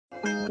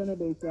the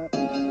bass up.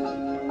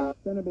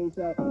 Turn the bass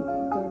up.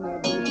 Turn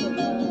that bass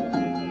up.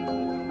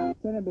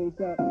 Turn the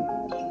bass up.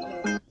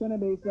 Turn the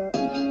bass up.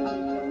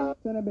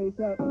 Turn the bass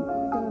up.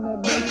 Turn the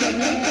bass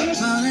up.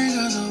 Funny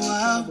girls are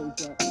wild.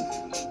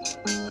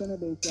 Turn the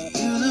bass up.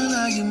 You look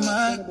like you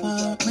might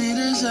want me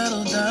to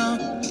settle down.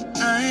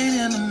 I ain't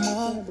in the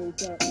mood.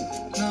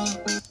 No.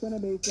 Turn the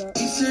bass up.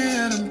 You say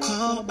that I'm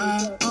cold,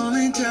 I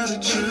only tell the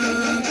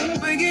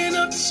truth. Waking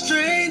up to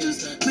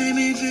strangers made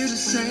me feel the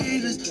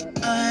safest.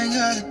 I ain't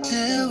gotta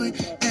deal with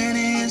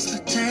any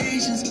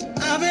expectations.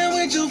 I've been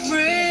with your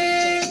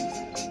friends,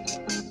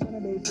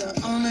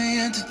 only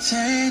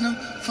entertain them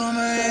for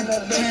my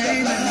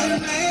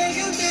entertainment. Make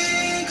you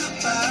think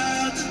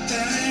about the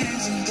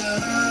things you've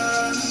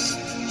done.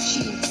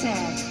 She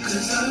said,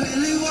 'Cause I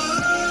really want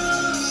you.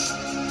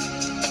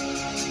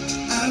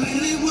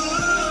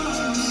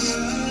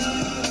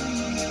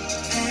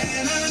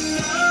 And I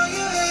know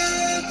you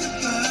ain't the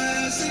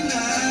person I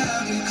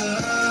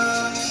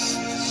become.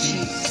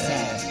 she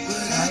said,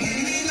 But I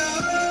get it all.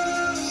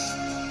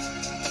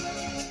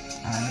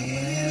 I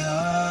get it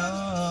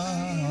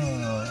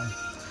all.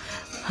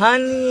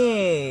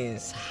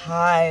 Honeys,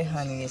 hi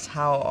honeys,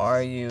 how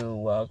are you?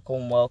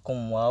 Welcome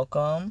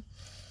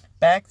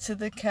back to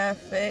the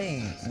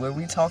cafe, where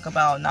we talk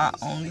about not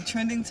only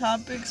trending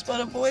topics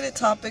but avoided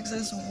topics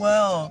as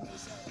well.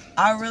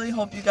 I really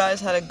hope you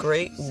guys had a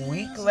great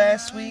week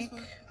last week.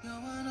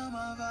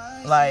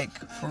 Like,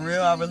 for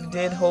real, I really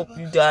did hope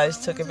you guys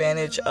took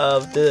advantage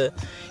of the,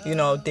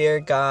 dear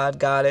God,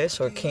 goddess,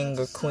 or king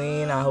or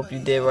queen. I hope you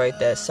did write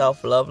that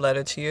self-love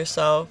letter to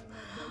yourself.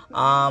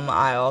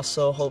 I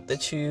also hope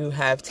that you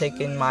have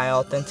taken my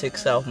authentic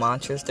self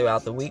mantras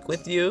throughout the week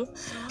with you,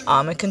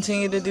 and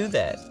continue to do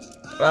that.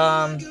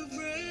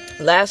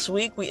 Last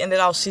week we ended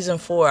out season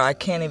 4. I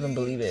can't even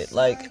believe it.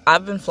 Like,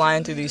 I've been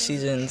flying through these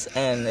seasons,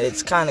 and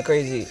it's kind of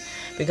crazy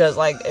because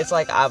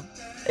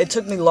it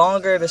took me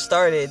longer to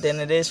start it than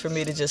it is for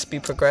me to just be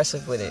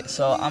progressive with it.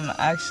 So I'm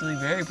actually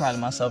very proud of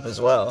myself as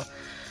well.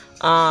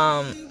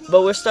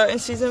 But we're starting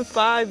season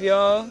 5,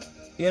 y'all.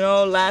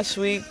 Last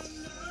week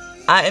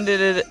I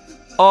ended it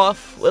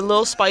off a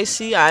little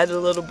spicy. I added a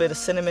little bit of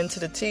cinnamon to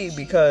the tea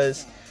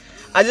because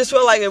I just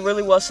feel like it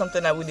really was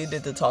something that we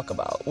needed to talk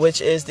about,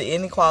 which is the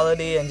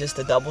inequality and just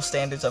the double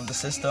standards of the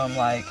system.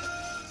 Like,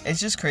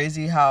 it's just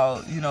crazy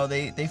how,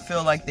 they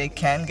feel like they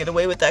can get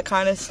away with that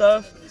kind of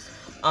stuff.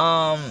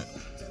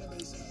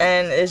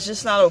 And it's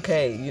just not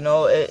okay.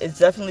 It's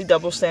definitely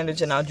double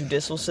standards in our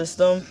judicial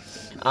system.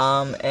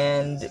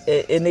 And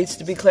it needs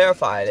to be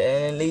clarified,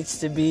 and it needs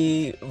to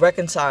be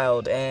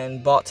reconciled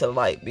and brought to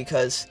light,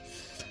 because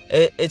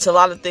it's a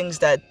lot of things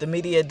that the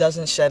media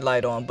doesn't shed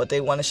light on, but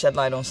they want to shed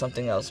light on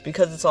something else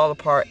because it's all a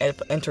part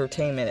of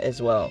entertainment as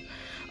well.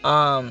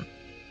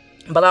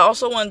 But I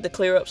also wanted to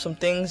clear up some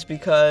things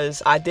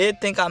because I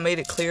did think I made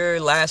it clearer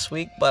last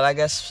week, but I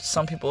guess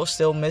some people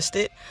still missed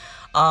it.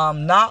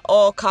 Not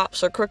all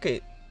cops are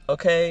crooked,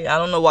 okay? I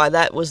don't know why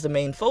that was the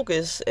main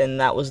focus and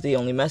that was the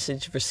only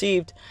message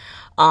received.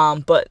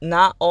 But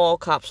not all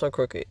cops are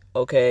crooked,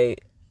 okay?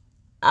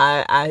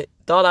 I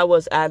thought I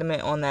was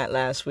adamant on that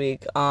last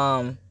week,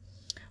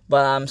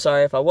 but I'm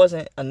sorry if I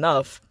wasn't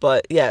enough.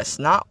 But yes,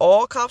 not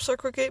all cops are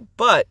crooked,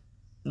 but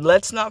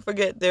let's not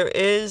forget there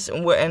is,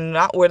 and we're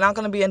not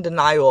going to be in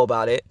denial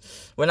about it.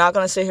 We're not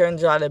going to sit here and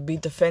try to be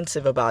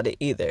defensive about it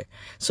either.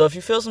 So if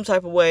you feel some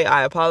type of way,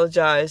 I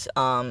apologize.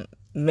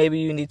 Maybe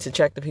you need to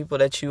check the people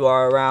that you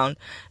are around,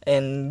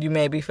 and you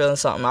may be feeling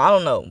something. I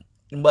don't know.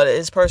 But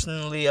it's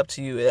personally up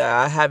to you.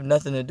 I have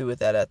nothing to do with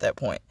that at that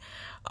point.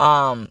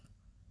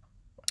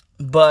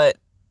 But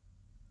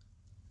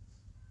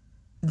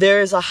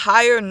there is a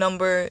higher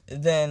number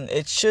than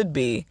it should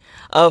be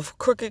of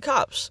crooked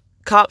cops.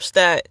 Cops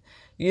that,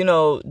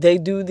 they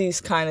do these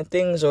kind of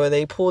things, or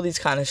they pull these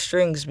kind of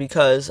strings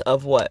because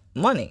of what?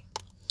 Money.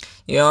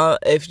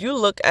 If you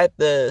look at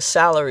the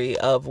salary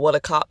of what a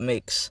cop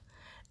makes,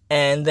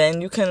 and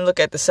then you can look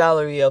at the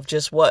salary of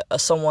just what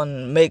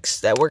someone makes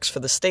that works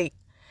for the state,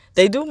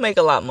 they do make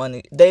a lot of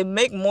money. They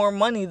make more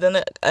money than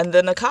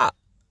a cop.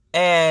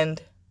 And,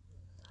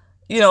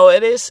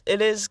 it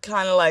is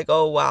kind of like,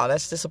 oh, wow,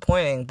 that's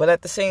disappointing. But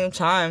at the same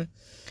time,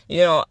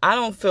 I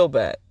don't feel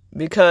bad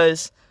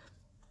because,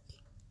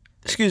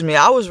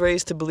 I was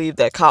raised to believe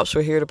that cops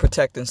were here to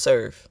protect and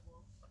serve.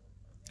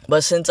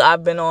 But since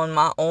I've been on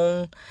my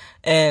own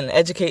and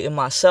educating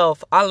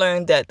myself, I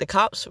learned that the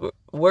cops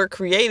were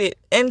created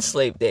in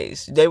slave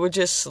days. They were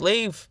just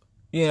slave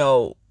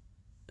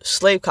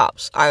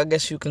cops, I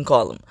guess you can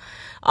call them.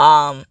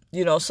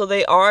 So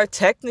they are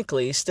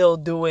technically still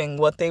doing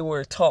what they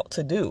were taught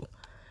to do.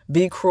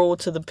 Be cruel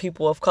to the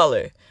people of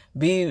color.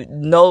 Be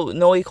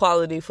no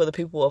equality for the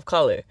people of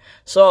color.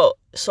 So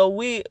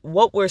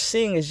what we're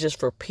seeing is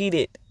just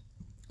repeated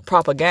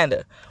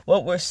propaganda.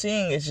 What we're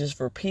seeing is just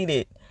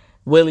repeated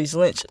Willie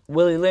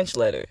Lynch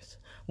letters.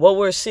 What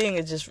we're seeing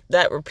is just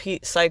that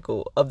repeat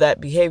cycle of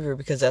that behavior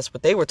because that's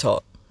what they were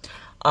taught.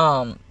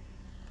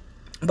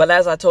 But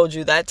as I told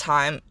you, that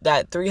time,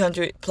 that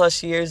 300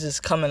 plus years is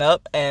coming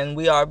up, and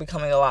we are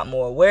becoming a lot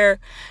more aware,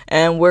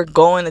 and we're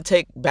going to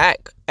take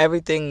back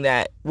everything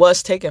that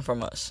was taken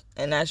from us.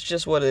 And that's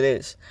just what it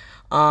is.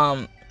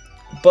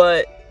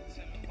 But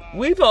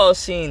we've all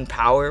seen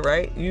Power,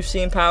 right? You've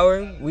seen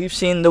Power. We've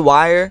seen The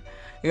Wire.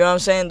 You know what I'm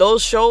saying?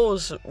 Those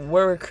shows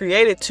were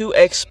created to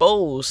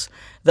expose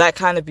that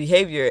kind of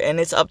behavior, and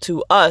it's up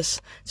to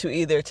us to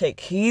either take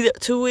heed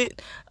to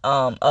it,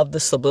 of the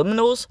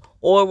subliminals,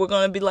 or we're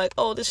gonna be like,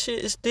 oh, this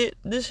shit lit,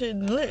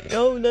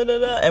 yo, da da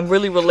da, and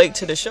really relate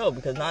to the show,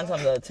 because 9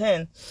 times out of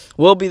 10,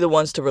 we'll be the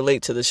ones to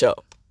relate to the show.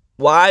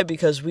 Why?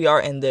 Because we are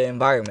in the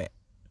environment.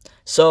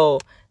 So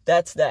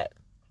that's that.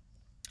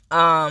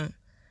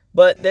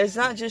 But there's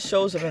not just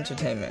shows of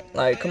entertainment.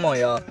 Like, come on,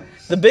 y'all.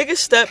 The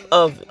biggest step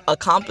of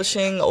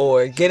accomplishing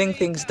or getting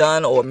things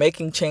done or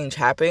making change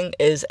happen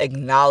is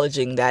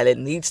acknowledging that it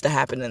needs to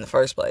happen in the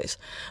first place.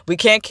 We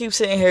can't keep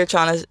sitting here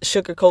trying to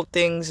sugarcoat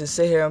things and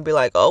sit here and be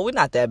like, oh, we're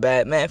not that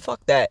bad. Man, fuck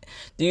that.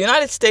 The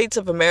United States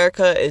of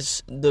America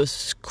is the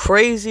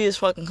craziest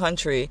fucking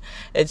country.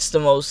 It's the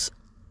most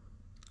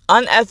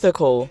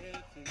unethical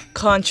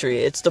country.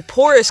 It's the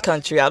poorest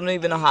country. I don't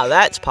even know how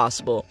that's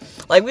possible.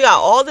 Like, we got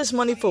all this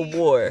money for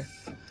war,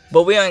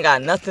 but we ain't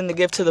got nothing to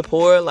give to the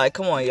poor. Like,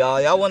 come on, y'all.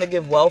 Y'all want to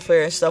give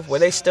welfare and stuff where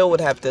they still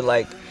would have to,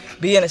 like,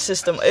 be in a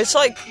system. It's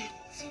like,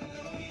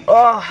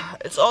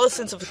 it's all a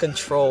sense of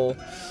control.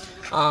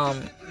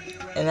 And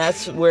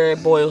that's where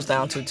it boils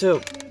down to,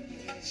 too.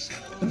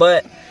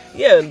 But,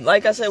 yeah,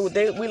 like I said,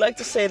 we like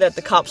to say that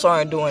the cops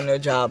aren't doing their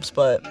jobs,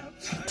 but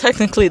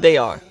technically they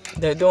are.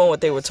 They're doing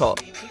what they were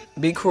taught.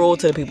 Be cruel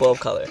to the people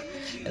of color.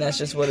 And that's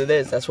just what it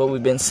is. That's what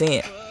we've been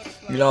seeing.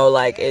 You know,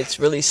 like, it's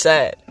really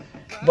sad.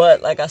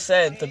 But like I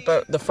said,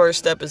 the first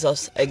step is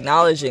us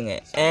acknowledging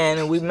it.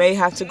 And we may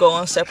have to go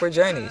on separate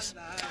journeys.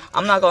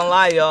 I'm not going to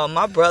lie, y'all.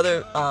 My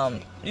brother,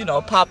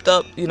 popped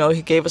up. You know,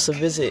 he gave us a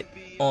visit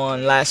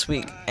on last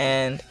week.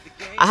 And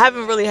I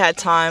haven't really had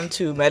time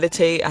to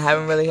meditate. I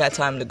haven't really had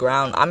time to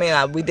ground. I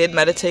mean, we did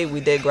meditate. We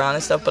did ground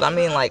and stuff. But I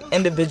mean, like,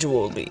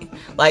 individually.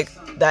 Like,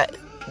 that,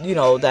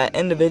 that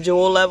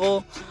individual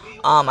level.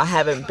 I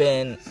haven't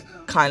been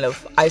kind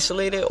of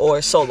isolated,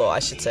 or solo, I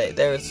should say.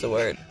 There's the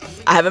word.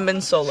 I haven't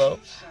been solo.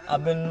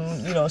 I've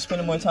been,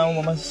 spending more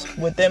time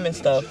with them and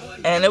stuff.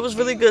 And it was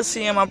really good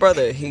seeing my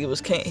brother. He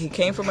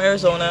came from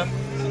Arizona.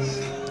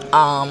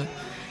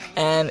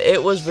 And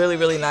it was really,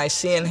 really nice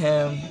seeing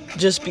him,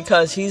 just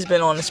because he's been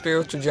on a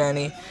spiritual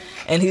journey,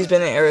 and he's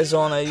been in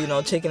Arizona,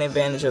 taking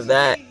advantage of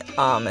that,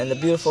 and the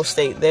beautiful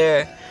state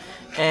there.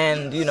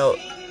 And,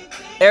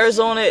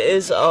 Arizona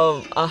is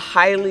a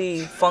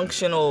highly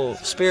functional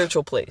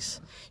spiritual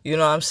place. You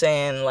know what I'm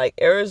saying? Like,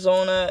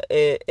 Arizona,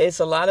 it's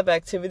a lot of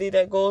activity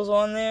that goes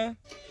on there.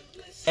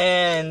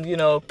 And,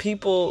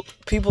 people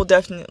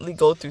definitely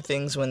go through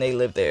things when they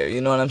live there.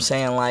 You know what I'm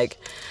saying? Like,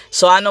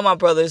 so I know my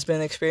brother's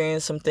been experiencing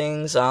some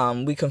things.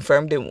 We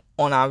confirmed it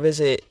on our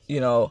visit,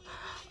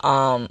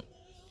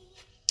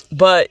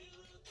 But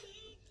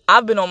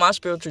I've been on my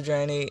spiritual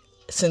journey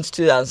since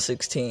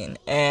 2016,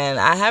 and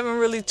I haven't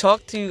really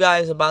talked to you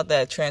guys about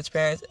that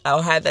transparent.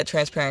 I had that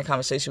transparent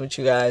conversation with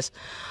you guys,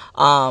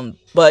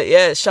 but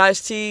yeah,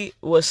 Shies T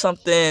was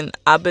something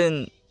I've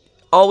been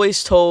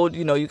always told.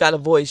 You got a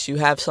voice, you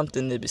have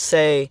something to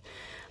say,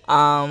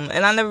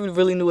 and I never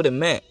really knew what it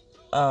meant.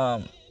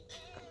 And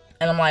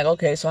I'm like,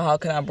 okay, so how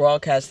can I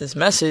broadcast this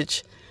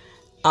message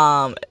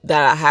that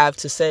I have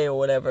to say or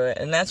whatever?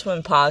 And that's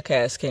when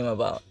podcasts came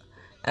about,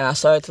 and I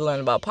started to learn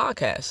about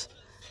podcasts.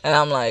 And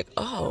I'm like,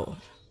 oh,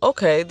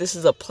 okay, this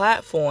is a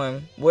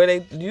platform where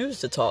they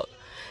use to talk.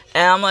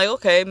 And I'm like,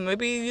 okay,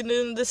 maybe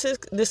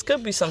this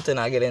could be something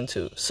I get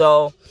into.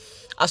 So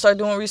I started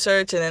doing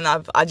research, and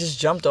then I just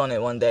jumped on it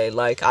one day.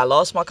 Like, I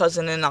lost my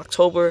cousin in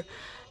October,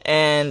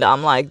 and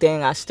I'm like,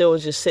 dang, I still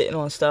was just sitting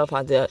on stuff.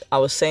 I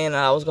was saying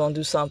that I was going to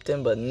do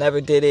something, but never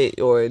did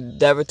it, or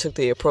never took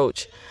the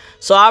approach.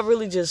 So I've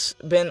really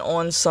just been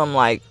on some,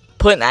 like,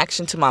 putting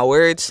action to my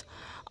words.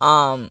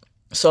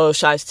 So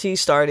Shies T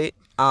started.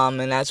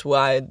 And that's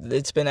why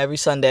it's been every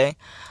Sunday.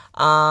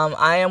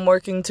 I am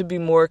working to be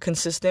more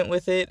consistent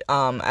with it,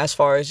 as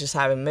far as just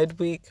having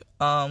midweek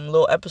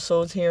little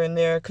episodes here and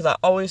there,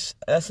 because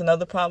that's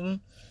another problem.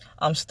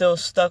 I'm still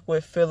stuck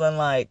with feeling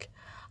like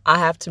I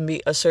have to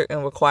meet a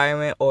certain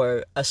requirement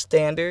or a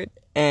standard,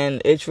 and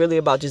it's really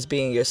about just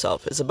being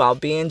yourself. It's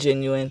about being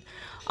genuine.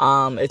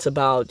 It's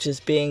about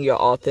just being your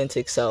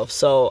authentic self.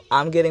 So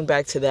I'm getting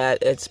back to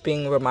that. It's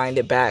being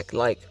reminded back,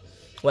 like,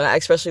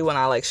 especially when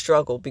I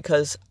struggle,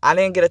 because I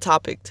didn't get a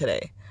topic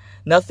today.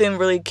 Nothing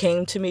really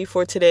came to me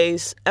for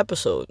today's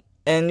episode,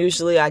 and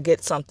usually I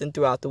get something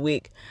throughout the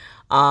week,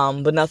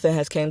 but nothing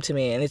has came to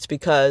me, and it's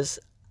because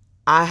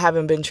I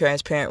haven't been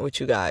transparent with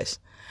you guys,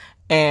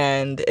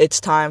 and it's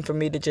time for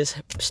me to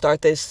just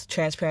start this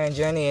transparent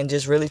journey and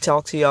just really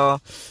talk to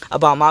y'all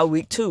about my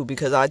week too,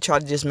 because I try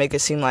to just make it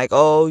seem like,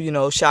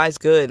 oh, Shy's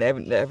good,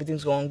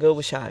 everything's going good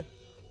with Shy.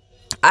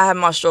 I have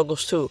my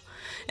struggles too.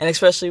 And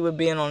especially with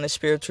being on this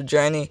spiritual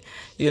journey,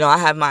 I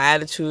have my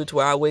attitudes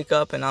where I wake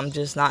up and I'm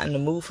just not in the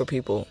mood for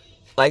people.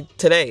 like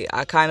today,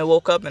 I kind of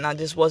woke up and I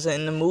just wasn't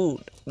in the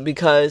mood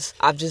because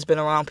I've just been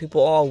around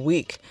people all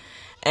week.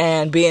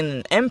 And being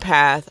an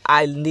empath,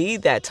 I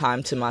need that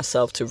time to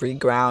myself to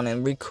reground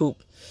and recoup.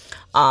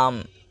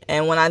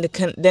 And when I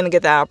didn't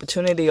get that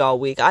opportunity all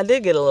week, I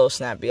did get a little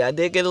snappy. I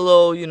did get a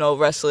little,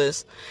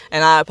 restless.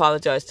 And I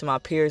apologize to my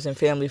peers and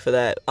family for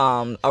that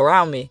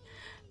around me,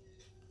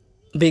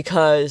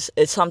 because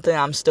it's something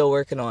I'm still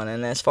working on.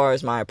 And as far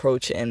as my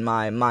approach and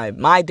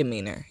my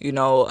demeanor,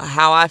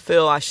 how I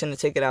feel, I shouldn't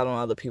take it out on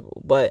other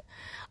people. But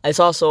it's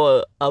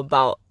also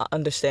about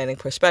understanding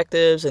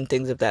perspectives and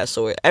things of that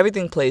sort.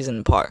 Everything plays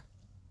in part.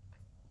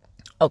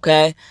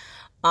 Okay?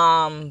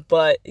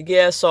 But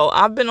yeah, so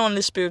I've been on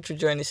this spiritual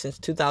journey since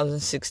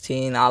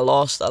 2016. I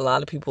lost a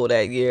lot of people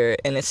that year,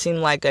 and it seemed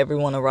like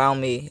everyone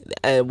around me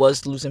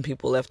was losing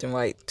people left and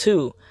right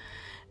too.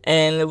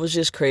 And it was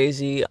just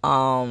crazy.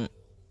 And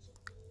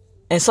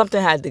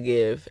something had to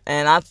give.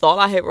 And I thought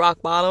I hit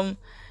rock bottom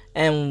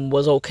and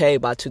was okay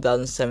by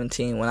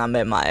 2017 when I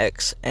met my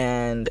ex.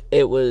 And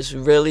it was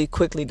really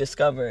quickly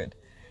discovered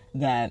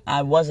that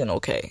I wasn't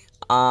okay.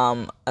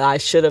 I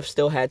should have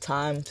still had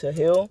time to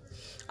heal.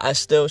 I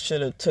still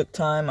should have took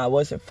time. I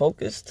wasn't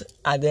focused.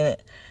 I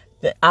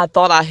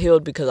thought I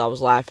healed because I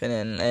was laughing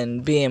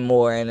and being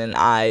more. And then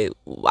I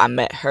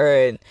met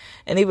her.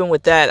 And even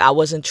with that, I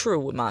wasn't true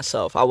with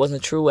myself. I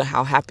wasn't true with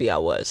how happy I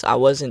was. I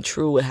wasn't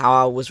true with how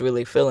I was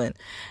really feeling.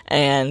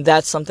 And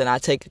that's something I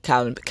take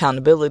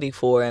accountability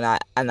for. And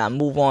I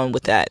move on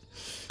with that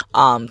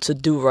to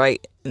do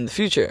right in the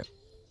future.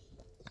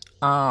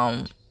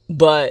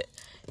 But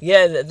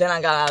yeah, then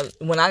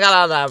when I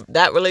got out of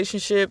that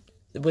relationship,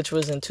 which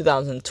was in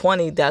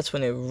 2020, that's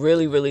when it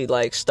really, really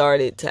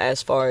started to,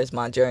 as far as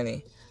my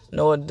journey.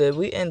 No, did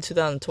we end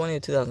 2020 or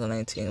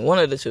 2019? One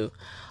of the two.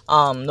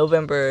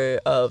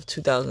 November of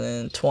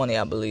 2020,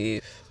 I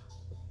believe.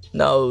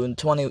 No,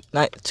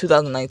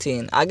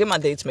 2019. I get my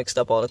dates mixed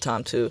up all the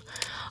time too.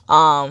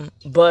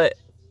 But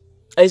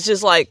it's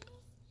just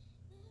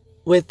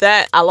with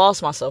that, I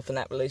lost myself in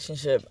that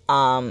relationship.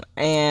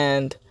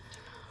 And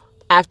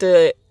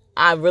after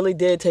I really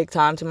did take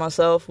time to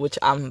myself, which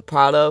I'm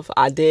proud of.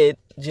 I did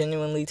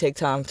genuinely take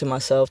time to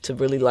myself to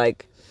really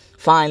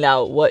find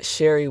out what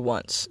Sherry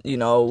wants,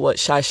 what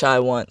Shy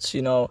wants,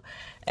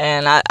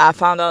 and I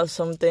found out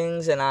some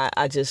things, and I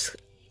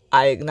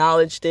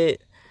acknowledged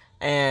it,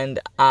 and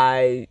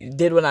I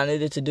did what I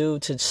needed to do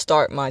to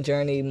start my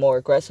journey more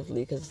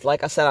aggressively, because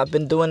like I said, I've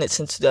been doing it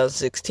since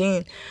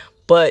 2016.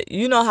 But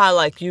you know how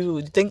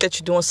you think that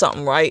you're doing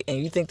something right and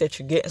you think that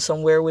you're getting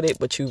somewhere with it,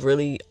 but you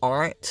really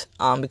aren't,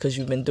 because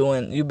you've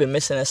been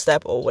missing a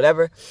step or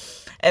whatever.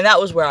 And that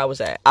was where I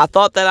was at. I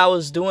thought that I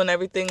was doing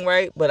everything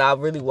right, but I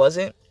really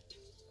wasn't,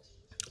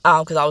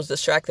 because I was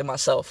distracting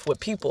myself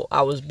with people.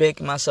 I was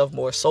making myself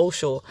more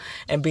social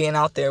and being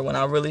out there when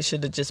I really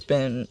should have just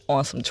been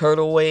on some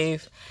turtle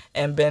wave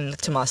and been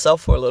to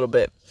myself for a little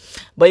bit.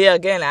 But yeah,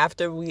 again,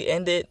 after we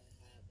ended,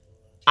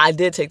 I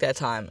did take that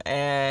time,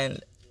 and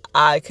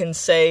I can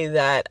say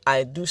that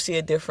I do see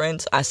a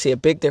difference. I see a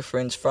big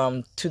difference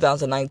from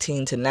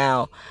 2019 to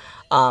now,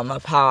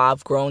 of how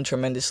I've grown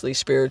tremendously,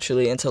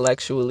 spiritually,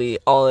 intellectually,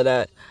 all of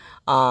that.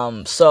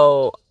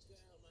 So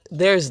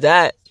there's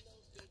that,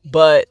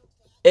 but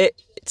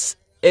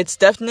it's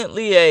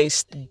definitely a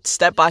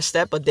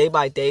step-by-step, a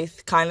day-by-day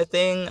kind of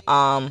thing.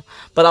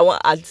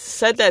 But I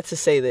said that to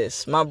say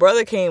this. My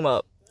brother came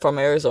up from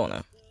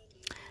Arizona.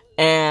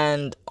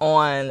 And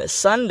on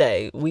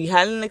Sunday, we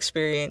had an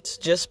experience,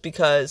 just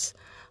because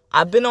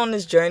I've been on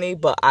this journey,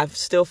 but I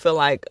still feel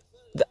like,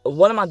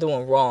 what am I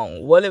doing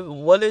wrong? What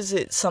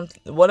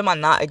am I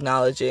not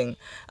acknowledging?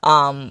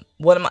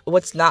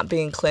 What's not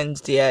being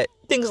cleansed yet?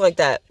 Things like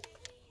that.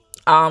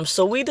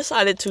 So we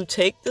decided to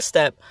take the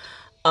step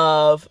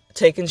of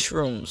taking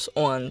shrooms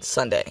on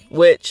Sunday,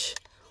 which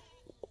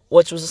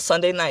was a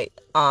Sunday night.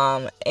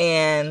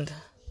 And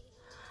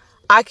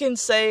I can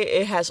say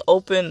it has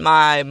opened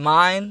my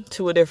mind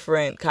to a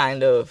different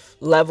kind of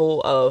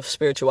level of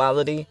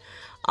spirituality.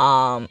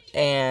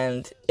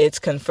 And it's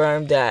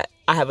confirmed that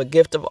I have a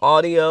gift of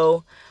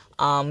audio,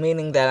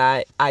 meaning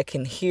that I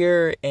can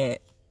hear, and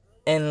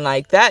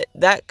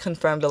that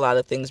confirmed a lot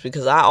of things,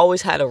 because I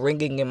always had a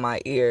ringing in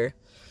my ear,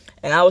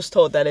 and I was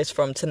told that it's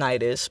from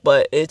tinnitus,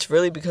 but it's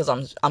really because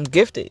I'm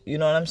gifted, you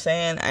know what I'm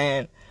saying?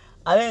 And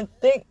I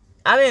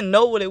didn't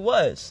know what it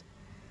was.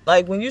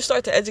 When you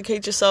start to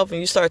educate yourself and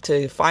you start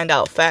to find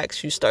out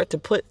facts, you start to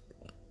put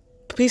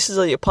pieces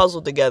of your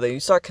puzzle together. You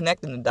start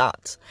connecting the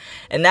dots.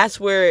 And that's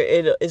where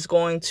it is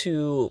going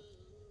to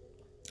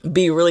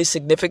be really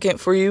significant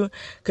for you,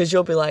 because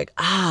you'll be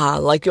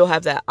you'll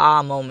have that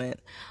moment.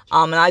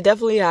 And I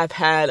definitely have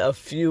had a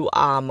few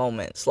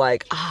moments,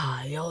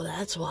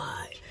 that's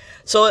why.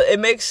 So it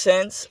makes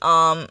sense.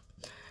 And,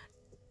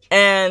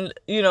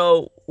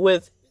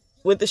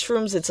 with the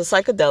shrooms, it's a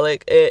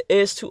psychedelic. It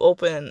is to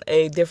open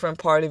a different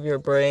part of your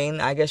brain.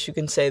 I guess you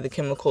can say the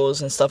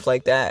chemicals and stuff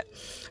like that,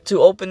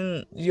 to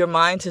open your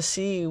mind to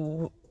see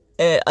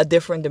a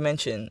different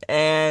dimension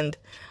and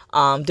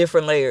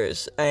different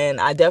layers.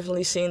 And I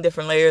definitely seen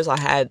different layers. I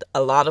had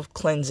a lot of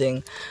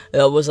cleansing.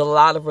 There was a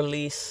lot of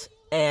release,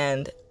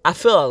 and I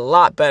feel a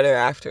lot better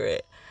after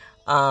it.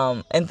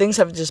 And things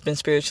have just been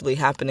spiritually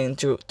happening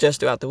just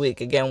throughout the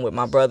week, again with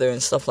my brother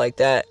and stuff like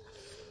that.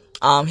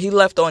 He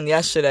left on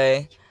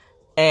yesterday,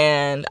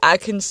 and I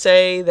can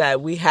say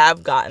that we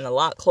have gotten a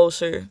lot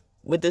closer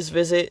with this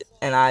visit,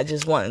 and I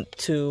just want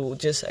to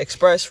just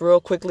express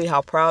real quickly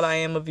how proud I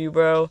am of you,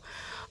 bro.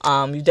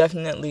 You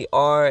definitely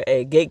are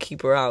a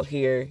gatekeeper out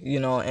here, you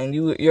know, and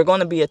you're going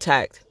to be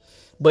attacked,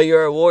 but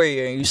you're a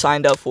warrior and you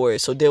signed up for it,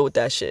 so deal with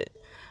that shit.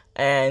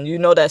 And you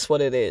know that's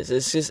what it is.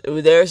 It's just,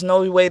 there's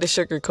no way to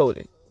sugarcoat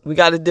it. We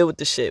got to deal with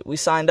the shit. We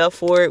signed up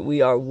for it.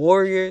 We are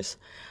warriors,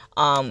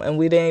 and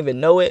we didn't even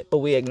know it, but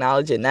we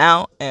acknowledge it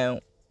now, and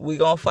we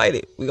gonna fight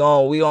it. We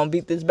gonna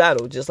beat this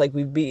battle, just like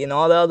we've beaten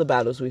all the other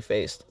battles we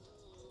faced.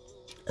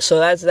 So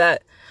that's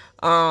that.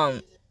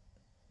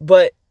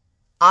 But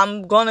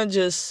I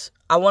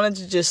wanted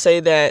to just say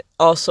that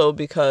also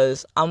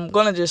because I'm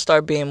going to just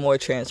start being more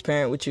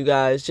transparent with you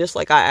guys. Just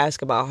like I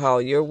ask about how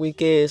your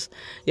week is,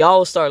 y'all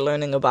will start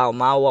learning about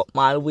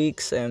my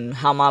weeks and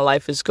how my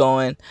life is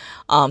going,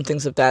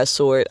 things of that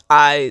sort.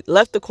 I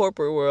left the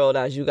corporate world,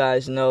 as you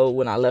guys know,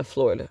 when I left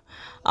Florida.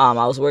 I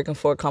was working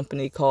for a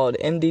company called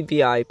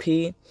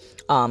MDVIP,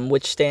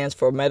 which stands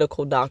for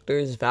Medical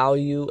Doctors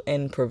Value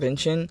and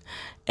Prevention.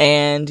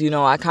 And, you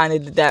know, I kind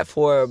of did that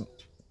for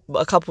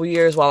a couple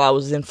years while I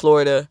was in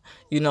Florida,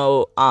 you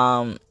know,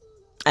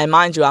 and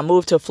mind you, I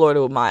moved to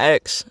Florida with my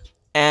ex,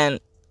 and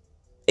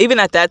even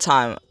at that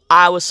time,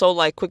 I was so,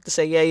 like, quick to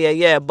say,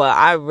 yeah, but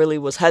I really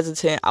was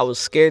hesitant. I was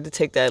scared to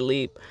take that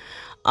leap,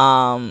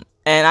 and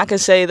I can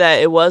say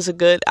that it was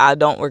I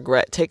don't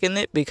regret taking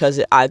it,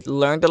 because I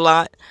learned a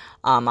lot.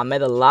 I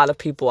met a lot of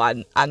people.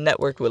 I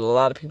networked with a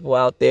lot of people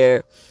out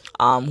there,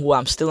 who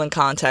I'm still in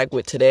contact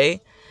with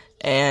today,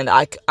 and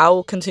I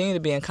will continue to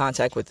be in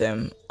contact with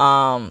them.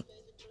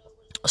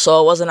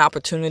 So it was an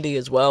opportunity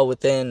as well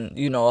within,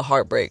 you know, a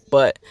heartbreak,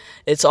 but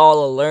it's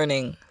all a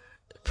learning.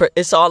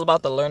 It's all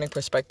about the learning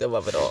perspective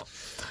of it all.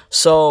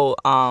 So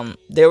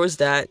there was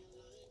that,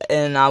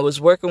 and I was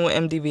working with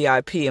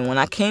MDVIP, and when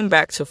I came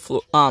back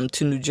to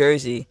New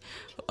Jersey,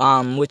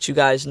 which you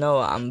guys know,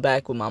 I'm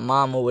back with my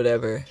mom or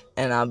whatever,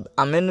 and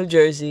I'm in New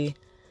Jersey,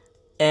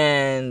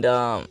 and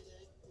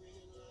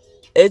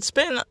it's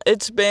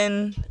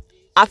been.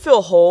 I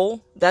feel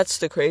whole. That's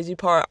the crazy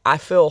part. I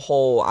feel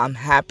whole. I'm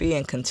happy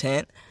and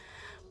content.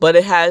 But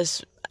it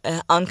has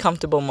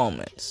uncomfortable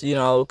moments, you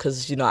know,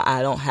 because, you know,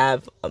 I don't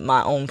have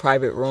my own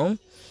private room.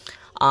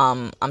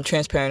 I'm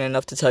transparent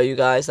enough to tell you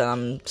guys that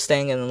I'm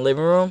staying in the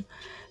living room.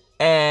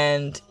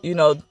 And, you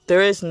know,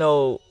 there is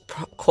no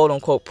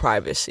quote-unquote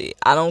privacy.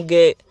 I don't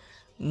get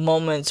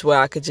moments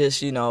where I could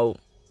just, you know,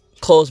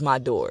 close my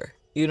door.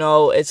 You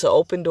know, it's an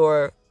open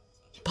door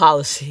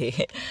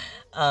policy.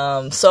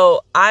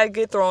 So I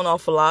get thrown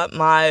off a lot.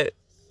 My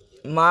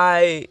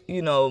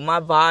you know, my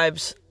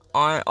vibes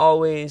aren't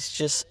always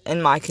just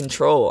in my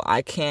control.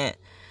 I can't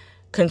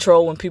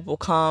control when people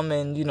come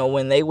and, you know,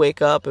 when they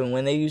wake up and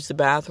when they use the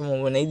bathroom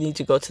or when they need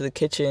to go to the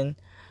kitchen,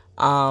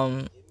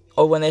 or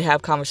when they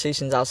have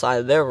conversations outside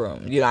of their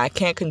room. You know, I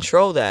can't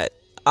control that.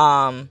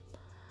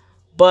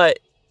 But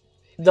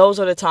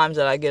those are the times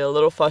that I get a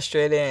little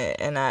frustrated,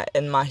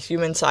 and my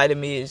human side of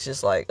me is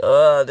just like,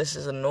 this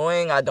is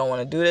annoying. I don't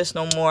want to do this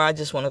no more. I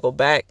just want to go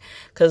back.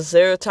 Because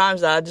there are times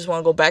that I just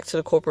want to go back to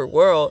the corporate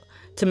world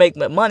to make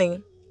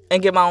money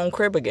and get my own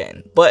crib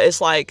again. But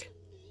it's like,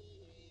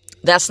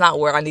 that's not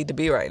where I need to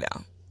be right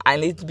now. I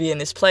need to be in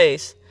this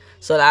place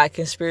so that I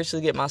can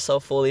spiritually get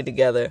myself fully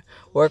together,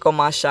 work on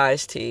my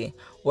Shiesty,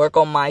 work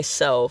on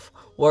myself,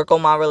 work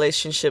on my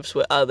relationships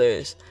with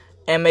others,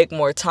 and make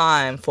more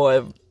time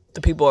for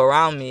the people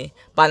around me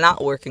by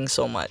not working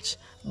so much,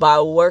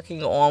 by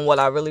working on what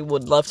I really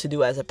would love to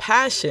do as a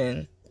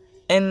passion,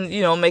 and,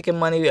 you know, making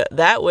money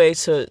that way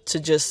to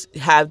just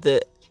have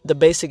the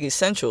basic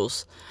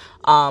essentials,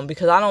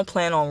 because I don't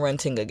plan on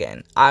renting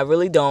again. I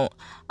really don't.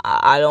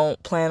 I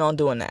don't plan on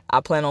doing that. I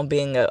plan on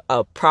being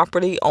a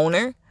property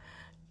owner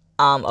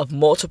of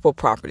multiple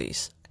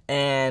properties,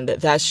 and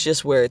that's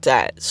just where it's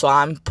at. So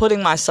I'm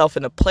putting myself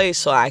in a place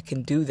so I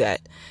can do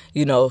that,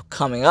 you know,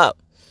 coming up.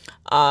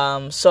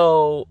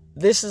 So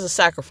this is a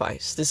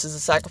sacrifice. This is a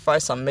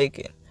sacrifice I'm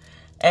making.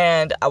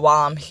 And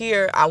while I'm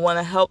here, I want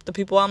to help the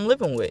people I'm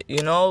living with.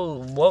 You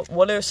know,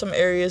 what are some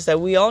areas that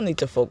we all need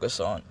to focus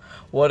on?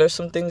 What are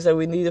some things that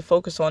we need to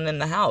focus on in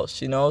the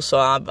house? You know, so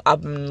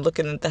I've been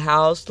looking at the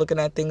house, looking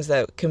at things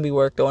that can be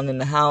worked on in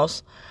the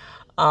house.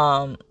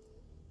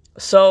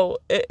 So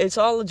it's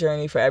all a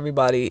journey for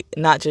everybody,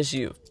 not just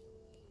you.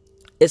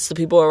 It's the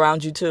people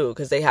around you too,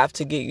 because they have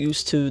to get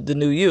used to the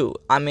new you.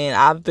 I mean,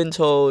 I've been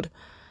told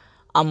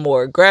I'm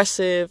more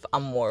aggressive,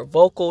 I'm more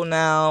vocal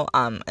now,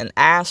 I'm an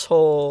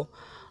asshole,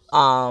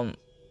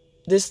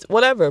 this,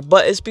 whatever.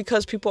 But it's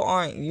because people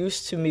aren't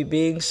used to me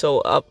being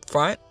so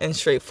upfront and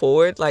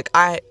straightforward. Like,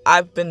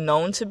 I've been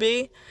known to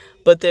be,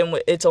 but then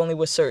it's only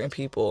with certain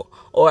people.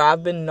 Or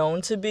I've been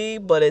known to be,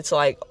 but it's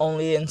like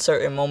only in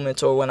certain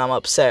moments or when I'm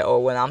upset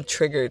or when I'm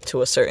triggered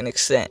to a certain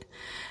extent.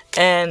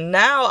 And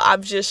now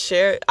I've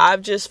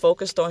just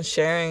focused on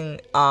sharing,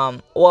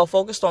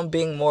 focused on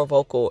being more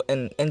vocal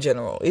in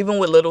general, even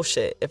with little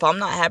shit. If I'm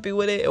not happy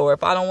with it or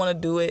if I don't want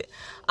to do it,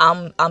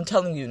 I'm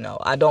telling you no,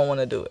 I don't want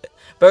to do it.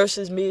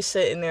 Versus me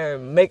sitting there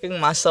making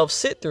myself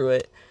sit through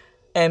it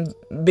and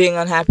being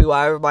unhappy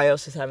while everybody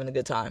else is having a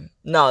good time.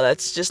 No,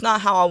 that's just not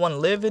how I want to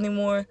live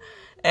anymore.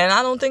 And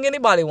I don't think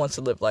anybody wants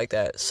to live like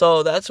that.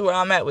 So that's where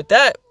I'm at with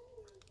that.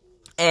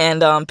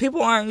 And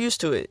people aren't used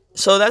to it.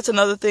 So that's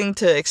another thing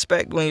to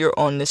expect when you're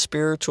on this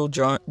spiritual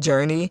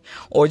journey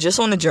or just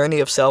on the journey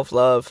of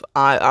self-love.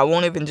 I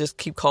won't even just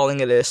keep calling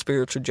it a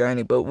spiritual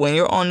journey, but when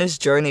you're on this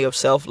journey of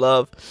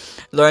self-love,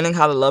 learning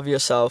how to love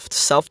yourself,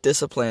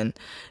 self-discipline,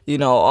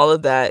 all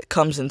of that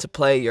comes into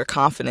play. Your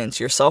confidence,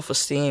 your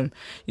self-esteem,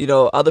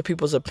 other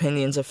people's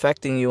opinions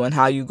affecting you and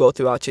how you go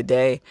throughout your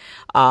day.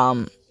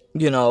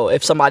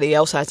 If somebody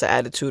else has an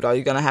attitude, are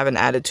you going to have an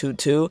attitude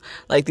too?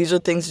 Like, these are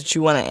things that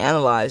you want to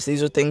analyze.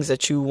 These are things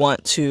that you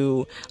want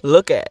to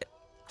look at.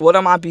 What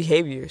are my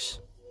behaviors?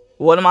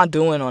 What am I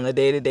doing on a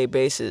day-to-day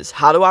basis?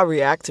 How do I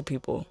react to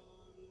people?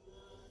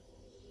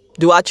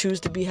 Do I choose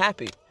to be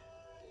happy?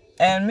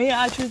 And me,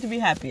 I choose to be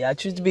happy. I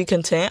choose to be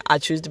content. I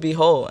choose to be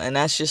whole. And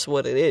that's just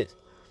what it is.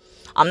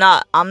 I'm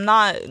not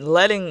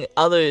letting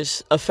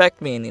others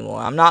affect me anymore.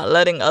 I'm not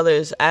letting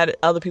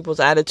other people's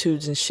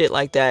attitudes and shit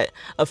like that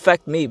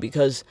affect me,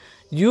 because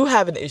you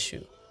have an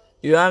issue.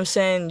 You know what I'm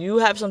saying? You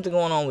have something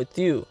going on with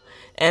you.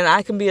 And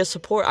I can be a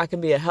support, I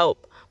can be a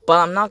help, but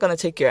I'm not going to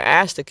take your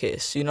ass to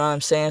kiss. You know what I'm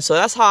saying? So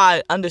that's how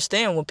I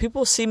understand when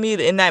people see me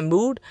in that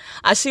mood,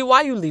 I see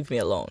why you leave me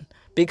alone.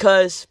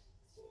 Because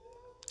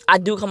I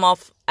do come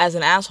off as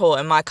an asshole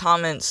and my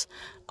comments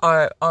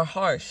are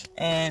harsh,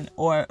 and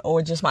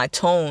or just my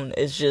tone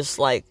is just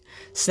like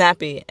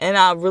snappy, and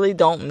I really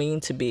don't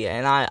mean to be,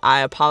 and I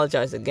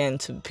apologize again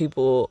to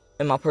people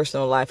in my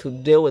personal life who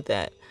deal with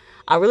that.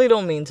 I really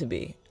don't mean to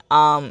be.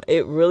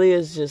 It really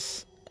is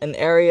just an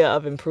area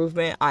of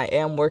improvement. I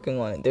am working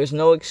on it. There's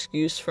no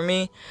excuse for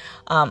me.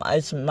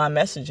 It's my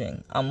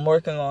messaging. I'm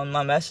working on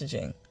my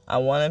messaging. I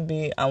want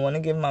to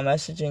give my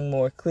messaging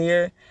more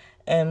clear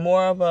and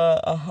more of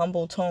a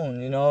humble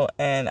tone,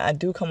 and I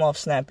do come off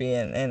snappy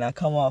and I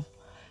come off,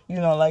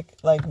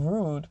 like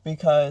rude,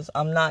 because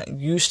I'm not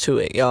used to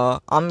it,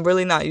 y'all. I'm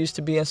really not used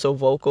to being so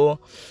vocal.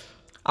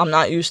 I'm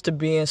not used to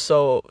being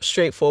so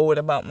straightforward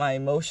about my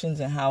emotions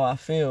and how I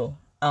feel.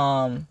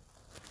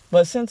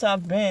 But since I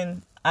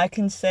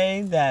can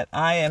say that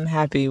I am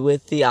happy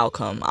with the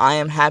outcome. I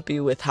am happy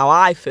with how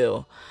I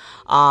feel.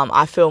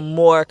 I feel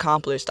more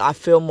accomplished. I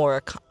feel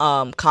more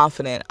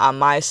confident.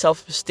 My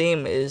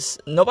self-esteem is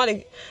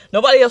nobody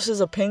else's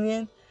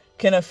opinion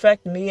can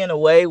affect me in a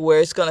way where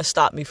it's going to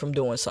stop me from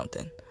doing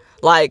something.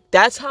 Like,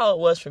 that's how it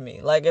was for me.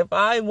 Like, if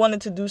I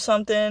wanted to do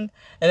something and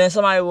then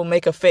somebody will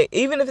make a face,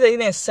 even if they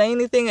didn't say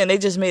anything and they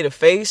just made a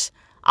face,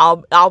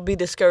 I'll be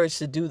discouraged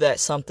to do that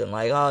something.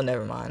 Like, oh,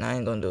 never mind, I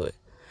ain't going to do it.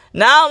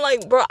 Now I'm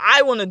like, bro,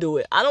 I want to do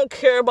it. I don't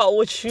care about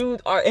what you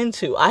are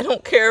into. I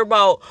don't care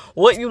about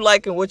what you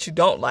like and what you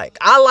don't like.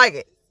 I like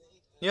it.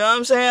 You know what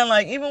I'm saying?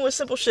 Like, even with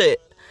simple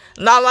shit.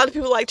 Not a lot of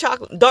people like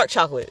chocolate, dark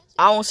chocolate.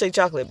 I won't say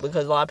chocolate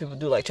because a lot of people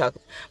do like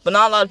chocolate. But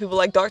not a lot of people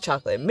like dark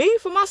chocolate. Me,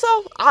 for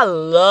myself, I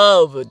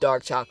love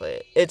dark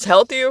chocolate. It's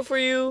healthier for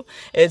you.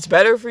 It's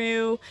better for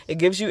you. It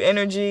gives you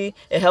energy.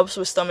 It helps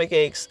with stomach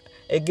aches.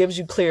 It gives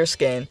you clear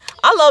skin.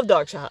 I love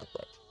dark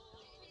chocolate.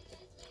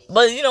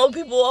 But,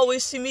 people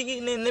always see me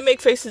eating it and they make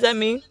faces at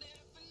me.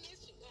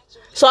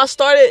 So I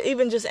started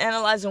even just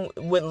analyzing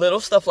with little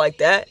stuff like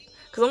that.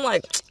 Because I'm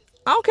like,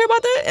 I don't care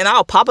about that. And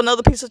I'll pop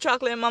another piece of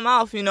chocolate in my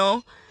mouth,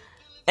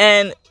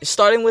 And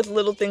starting with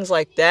little things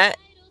like that,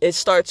 it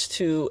starts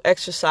to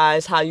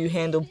exercise how you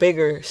handle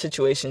bigger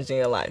situations in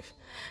your life.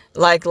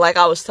 Like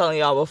I was telling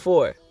y'all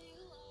before.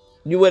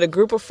 You with a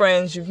group of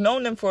friends, you've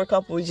known them for a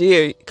couple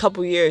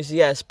years,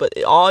 yes,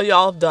 but all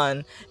y'all have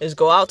done is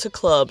go out to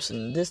clubs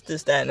and this,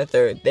 that, and the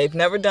third. They've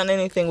never done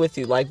anything with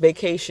you, like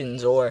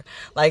vacations or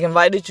like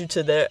invited you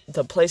to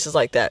places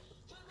like that.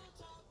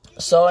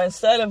 So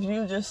instead of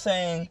you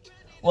saying,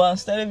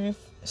 instead of you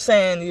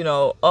saying,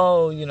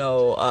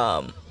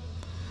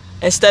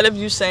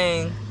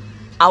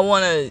 I don't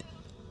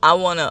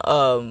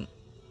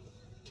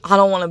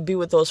want to be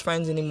with those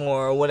friends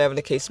anymore, or whatever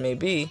the case may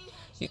be.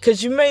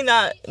 Because you may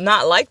not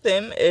like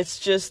them. It's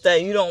just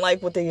that you don't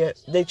like what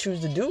they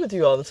choose to do with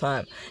you all the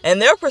time. And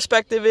their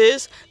perspective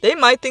is, they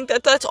might think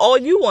that that's all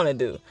you want to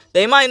do.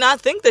 They might not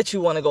think that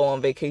you want to go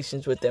on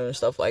vacations with them and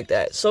stuff like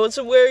that. So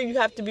it's where you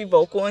have to be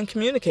vocal and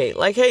communicate.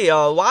 Like, hey,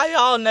 y'all, why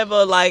y'all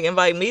never,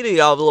 invite me to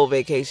y'all little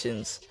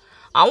vacations?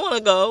 I want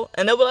to go.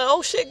 And they'll be like,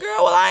 oh, shit,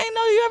 girl, well, I didn't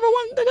know you ever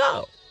wanted to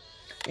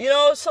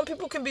go. Some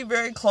people can be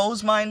very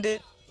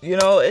closed-minded.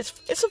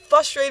 It's a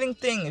frustrating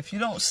thing if you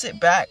don't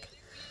sit back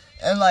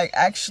and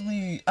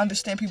actually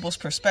understand people's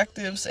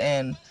perspectives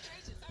and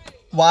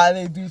why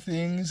they do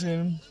things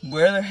and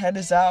where their head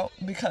is out,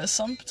 because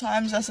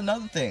sometimes that's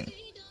another thing.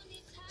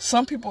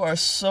 some people are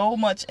so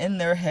much in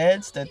their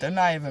heads that they're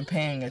not even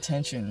paying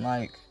attention,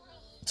 like,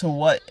 to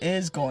what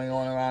is going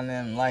on around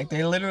them. Like,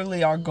 they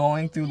literally are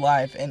going through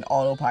life in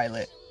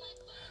autopilot.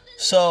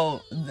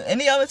 So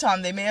any other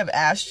time they may have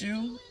asked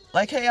you,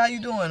 like, hey, how you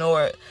doing?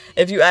 Or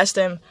if you ask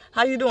them,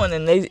 how you doing?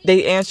 And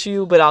they answer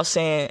you without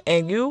saying,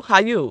 and you, how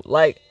you?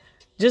 Like,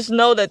 just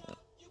know that,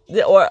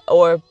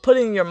 or put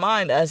in your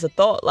mind as a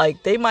thought,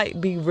 like, they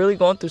might be really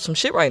going through some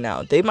shit right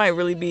now. They might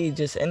really be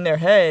just in their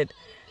head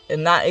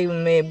and not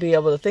even may be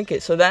able to think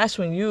it. So that's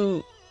when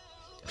you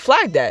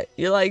flag that.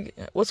 You're like,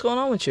 what's going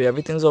on with you?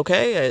 Everything's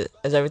okay?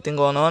 Is everything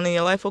going on in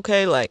your life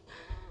okay? Like,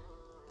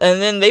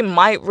 and then they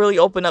might really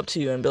open up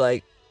to you and be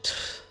like,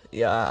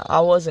 yeah,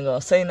 I wasn't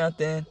gonna say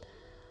nothing.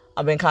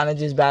 I've been kind of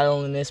just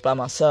battling this by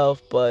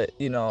myself, but,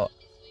 you know,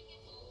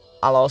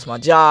 I lost my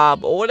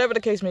job, or whatever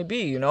the case may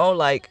be, you know,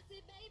 like,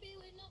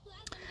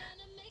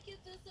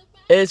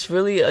 it's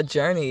really a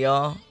journey,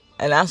 y'all.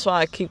 And that's why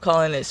I keep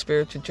calling it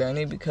spiritual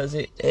journey, because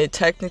it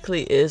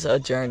technically is a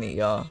journey,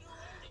 y'all.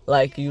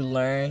 Like, you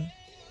learn,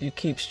 you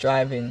keep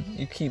striving,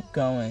 you keep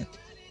going.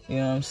 You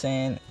know what I'm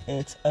saying?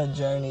 It's a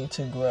journey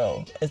to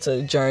grow. It's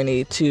a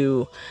journey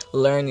to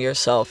learn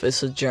yourself.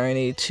 It's a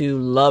journey to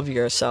love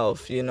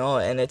yourself, you know,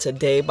 and it's a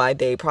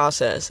day-by-day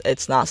process.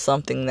 It's not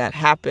something that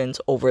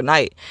happens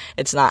overnight.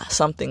 It's not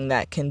something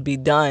that can be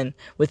done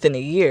within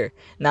a year.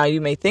 Now, you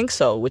may think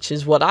so, which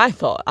is what I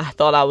thought. I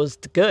thought I was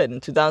good.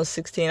 In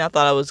 2016, I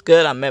thought I was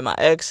good. I met my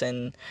ex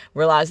and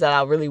realized that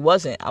I really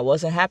wasn't. I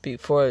wasn't happy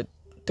for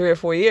 3 or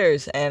 4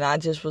 years, and I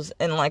just was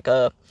in like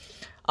a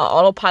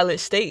autopilot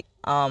state.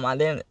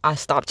 I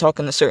stopped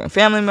talking to certain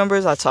family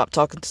members. I stopped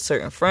talking to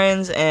certain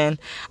friends, and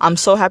I'm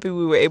so happy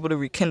we were able to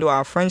rekindle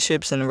our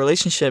friendships and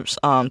relationships.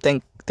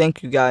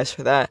 Thank you guys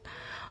for that.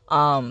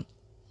 But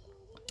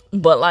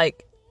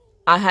like,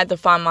 I had to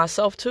find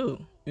myself too.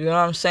 You know what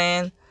I'm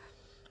saying?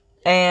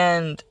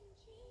 And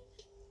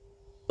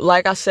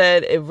like I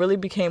said, it really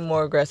became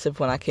more aggressive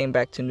when I came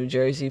back to New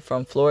Jersey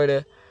from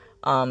Florida.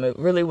 It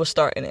really was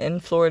starting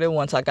in Florida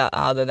once I got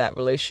out of that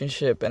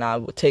relationship, and I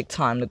would take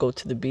time to go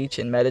to the beach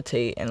and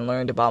meditate, and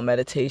learned about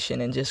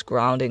meditation and just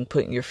grounding,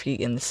 putting your feet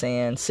in the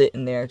sand,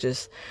 sitting there,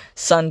 just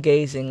sun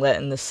gazing,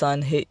 letting the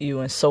sun hit you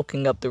and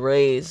soaking up the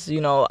rays. You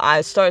know,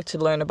 I started to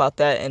learn about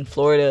that in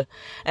Florida,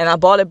 and I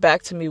brought it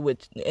back to me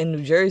in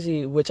New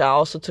Jersey, which I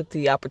also took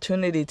the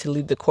opportunity to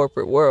leave the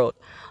corporate world,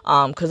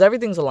 because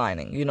everything's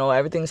aligning. You know,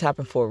 everything's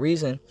happened for a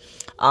reason.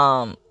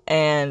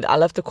 And I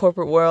left the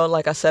corporate world.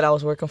 Like I said, I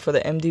was working for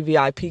the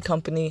MDVIP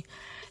company,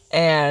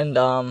 and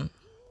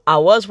I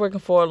was working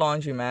for a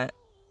laundromat.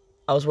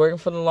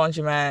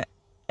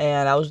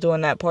 And I was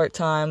doing that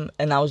part-time,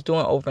 and I was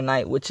doing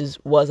overnight, which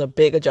was a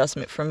big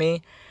adjustment for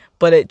me,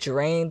 but it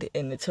drained,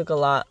 and it took a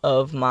lot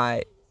of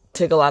my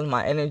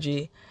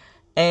energy.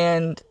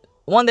 And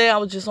one day I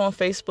was just on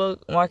Facebook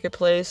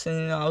Marketplace,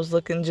 and, you know, I was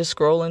just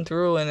scrolling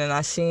through, and then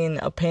I seen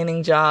a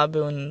painting job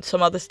and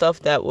some other stuff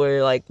that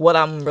were like what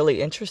I'm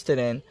really interested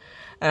in.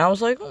 And I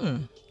was like,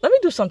 let me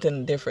do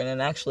something different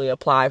and actually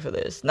apply for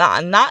this.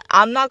 I'm not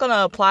going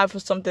to apply for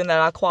something that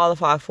I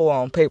qualify for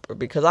on paper,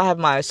 because I have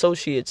my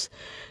associate's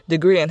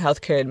degree in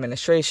healthcare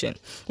administration,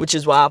 which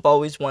is why I've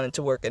always wanted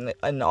to work in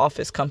an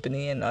office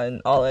company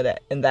and all of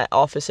that, in that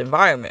office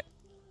environment.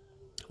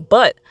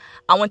 But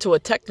I went to a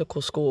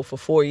technical school for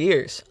 4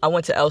 years. I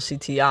went to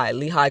LCTI,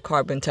 Lehigh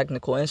Carbon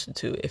Technical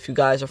Institute. If you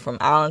guys are from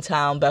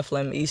Allentown,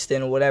 Bethlehem,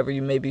 Easton, or whatever,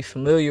 you may be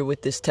familiar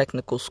with this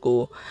technical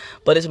school.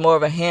 But it's more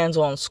of a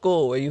hands-on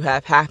school where you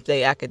have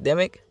half-day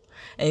academic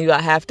and you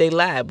got half-day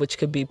lab, which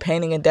could be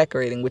painting and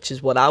decorating, which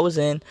is what I was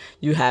in.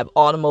 You have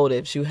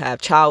automotives, you have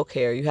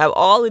childcare, you have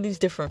all of these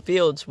different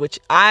fields,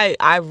 which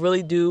I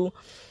really do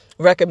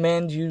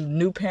recommend you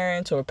new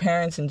parents or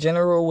parents in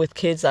general with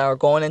kids that are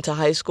going into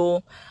high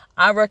school.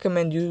 I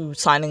recommend you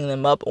signing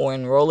them up or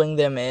enrolling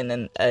them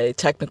in a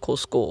technical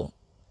school,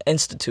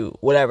 institute,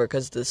 whatever,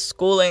 because the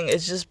schooling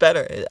is just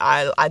better.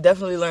 I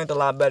definitely learned a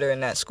lot better in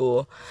that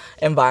school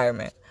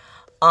environment,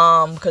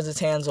 because it's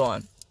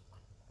hands-on.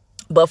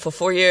 But for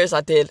 4 years,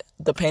 I did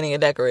the painting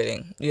and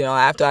decorating. You know,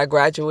 after I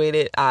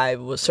graduated, I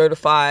was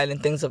certified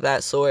and things of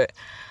that sort.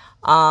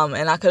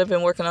 And I could have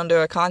been working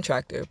under a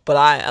contractor, but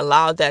I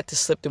allowed that to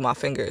slip through my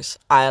fingers.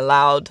 I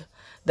allowed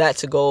that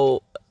to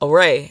go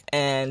away,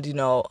 and, you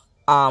know,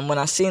 when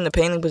I seen the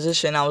painting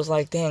position, I was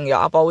like, dang, yo,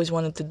 I've always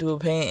wanted to do a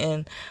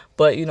painting,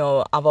 but, you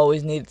know, I've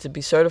always needed to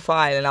be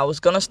certified, and I was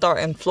going to start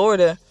in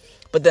Florida,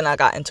 but then I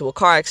got into a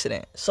car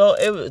accident.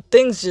 So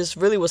things just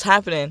really was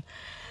happening,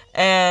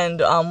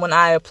 and when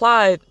I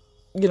applied,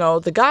 you know,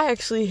 the guy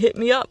actually hit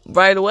me up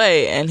right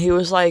away, and he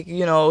was like,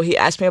 you know, he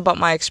asked me about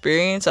my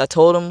experience. I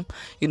told him,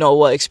 you know,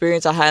 what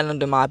experience I had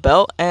under my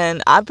belt,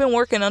 and I've been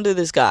working under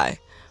this guy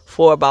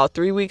for about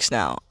 3 weeks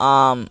now.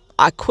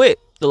 I quit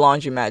the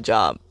laundromat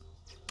job.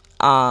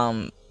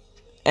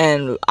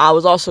 And I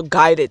was also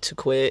guided to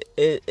quit.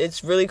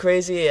 It's really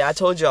crazy. I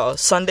told y'all,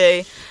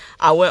 Sunday,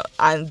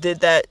 I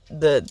did that,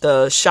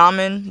 the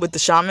shaman, the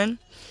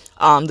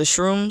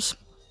shrooms.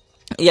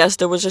 yes,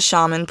 there was a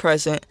shaman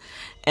present,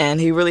 and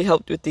he really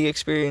helped with the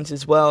experience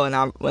as well.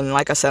 And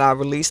like I said, I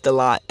released a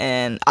lot,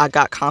 and I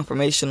got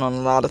confirmation on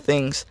a lot of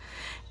things.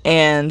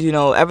 And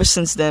ever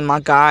since then, my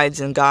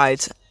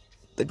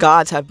the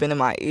gods have been in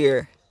my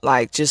ear,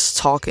 like just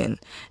talking.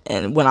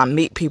 And when I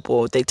meet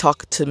people, they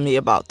talk to me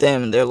about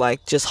them. They're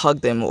like, just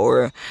hug them,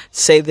 or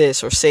say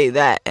this or say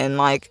that, and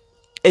like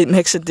it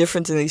makes a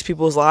difference in these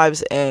people's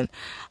lives. And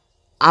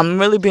I'm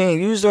really being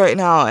used right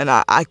now, and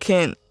I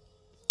can't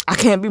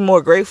be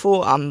more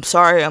grateful. I'm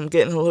sorry, I'm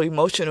getting a little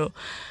emotional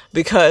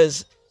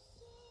because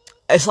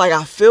it's like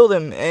I feel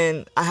them,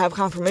 and I have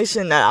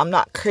confirmation that I'm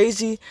not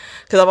crazy,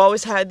 because I've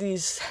always had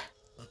these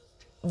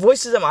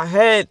voices in my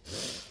head,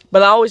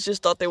 but I always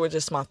just thought they were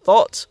just my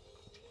thoughts,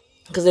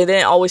 because they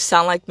didn't always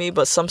sound like me,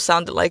 but some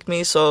sounded like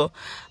me. So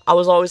I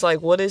was always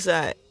like, what is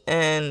that?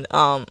 And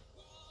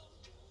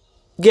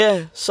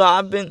yeah,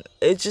 so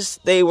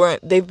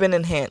they've been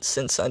enhanced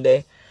since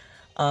Sunday,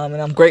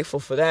 and I'm grateful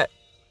for that.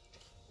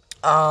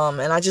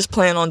 And I just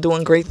plan on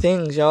doing great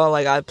things, y'all.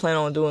 Like, I plan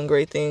on doing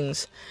great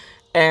things,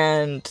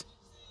 and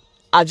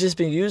I've just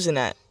been using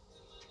that.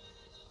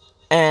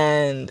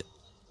 And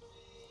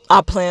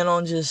I plan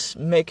on just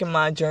making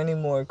my journey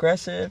more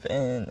aggressive,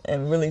 and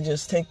really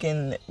just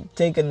taking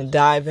a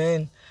dive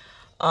in.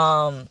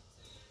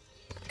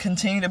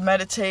 Continue to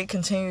meditate,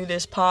 continue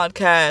this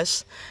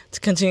podcast, to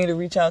continue to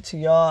reach out to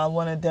y'all. I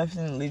want to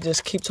definitely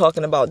just keep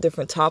talking about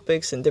different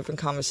topics and different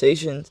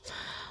conversations.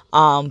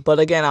 But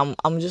again,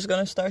 I'm just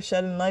going to start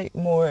shedding light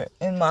more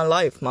in my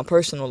life, my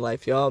personal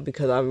life, y'all,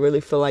 because I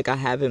really feel like I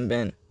haven't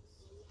been.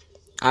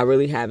 I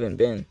really haven't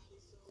been.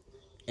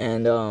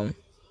 And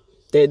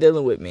they're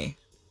dealing with me.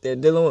 They're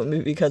dealing with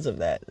me because of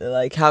that. They're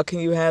like, how can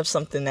you have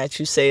something that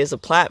you say is a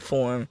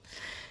platform,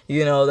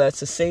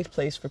 that's a safe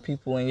place for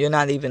people, and you're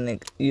not even,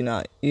 you're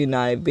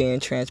not being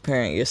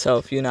transparent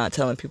yourself. You're not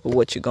telling people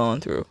what you're going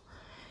through.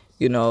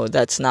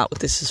 That's not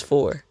what this is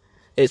for.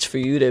 It's for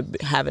you to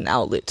have an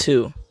outlet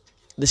too.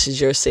 This is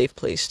your safe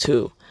place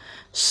too.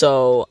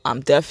 So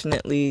I'm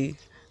definitely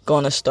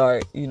going to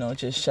start,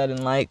 just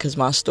shedding light, because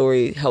my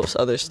story helps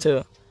others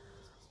too.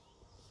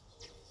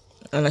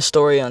 And a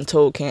story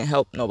untold can't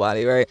help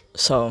nobody, right?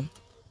 So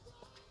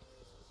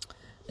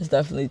it's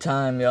definitely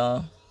time,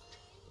 y'all.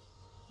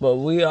 But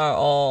we are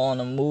all on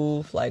a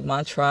move. Like,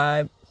 my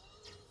tribe,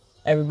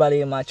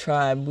 everybody in my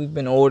tribe, we've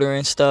been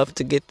ordering stuff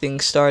to get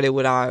things started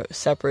with our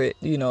separate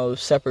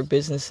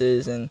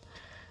businesses and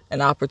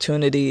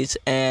opportunities.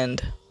 And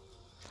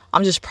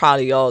I'm just proud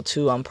of y'all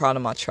too. I'm proud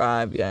of my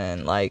tribe, yeah.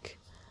 And like,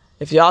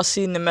 if y'all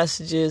seen the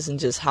messages and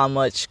just how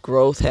much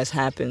growth has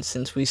happened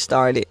since we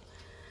started,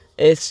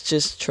 it's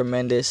just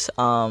tremendous.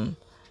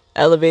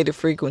 Elevated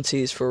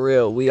frequencies, for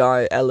real. We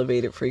are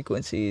elevated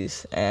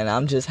frequencies, and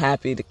I'm just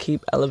happy to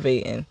keep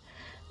elevating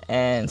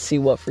and see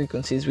what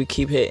frequencies we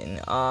keep hitting.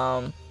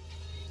 But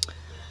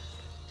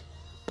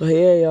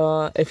yeah,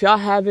 y'all, if y'all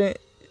haven't,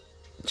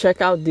 check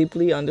out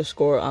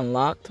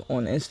Deeply_Unlocked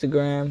on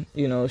Instagram.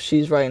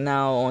 She's right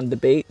now on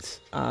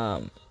debates,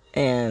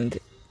 and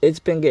it's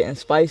been getting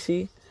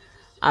spicy.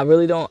 I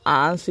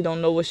honestly don't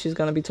know what she's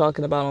going to be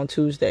talking about on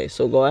Tuesday.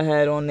 So go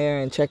ahead on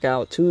there and check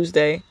out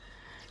Tuesday.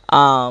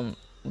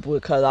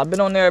 Because I've been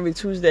on there every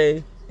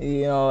Tuesday,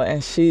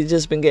 and she's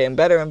just been getting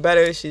better and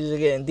better. She's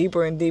getting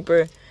deeper and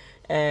deeper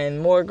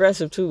and more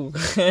aggressive too.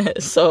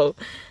 So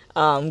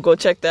go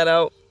check that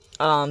out.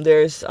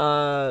 There's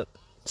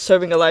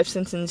Serving a Life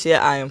Sentence,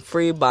 Yet I Am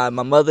Free by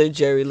my mother,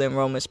 Jerry Lynn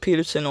Romas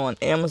Peterson, on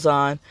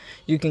Amazon.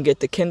 You can get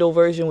the Kindle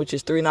version, which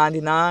is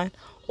 $3.99.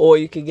 Or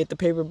you can get the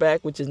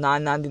paperback, which is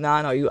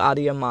 $9.99. Are you out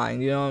of your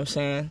mind? You know what I'm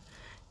saying?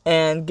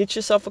 And get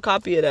yourself a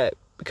copy of that,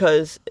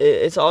 because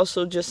it's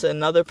also just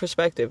another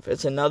perspective.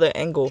 It's another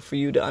angle for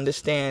you to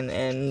understand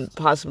and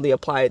possibly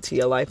apply it to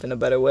your life in a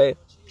better way.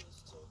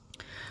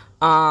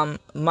 My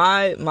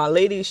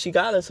lady, she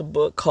got us a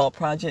book called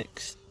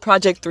Project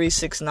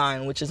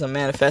 369, which is a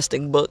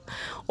manifesting book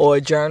or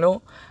a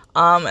journal.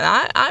 And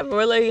I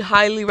really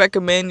highly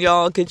recommend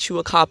y'all get you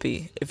a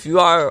copy. If you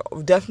are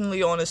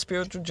definitely on a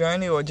spiritual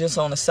journey or just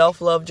on a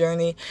self-love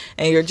journey,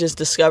 and you're just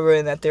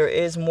discovering that there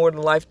is more to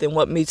life than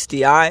what meets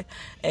the eye,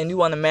 and you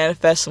want to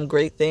manifest some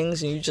great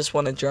things, and you just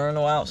want to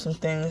journal out some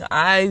things,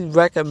 I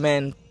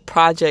recommend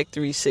Project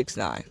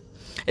 369.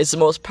 It's the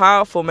most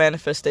powerful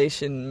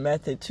manifestation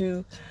method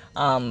too.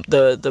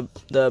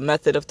 The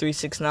method of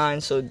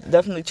 369. So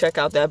definitely check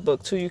out that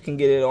book too. You can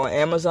get it on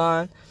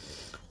Amazon.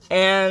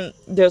 And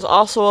there's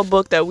also a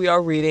book that we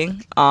are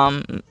reading.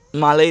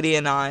 My lady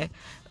and I,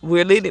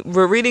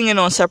 we're reading it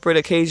on separate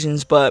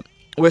occasions, but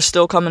we're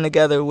still coming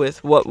together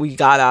with what we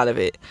got out of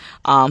it.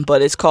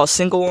 But it's called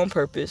Single on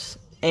Purpose,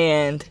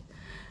 and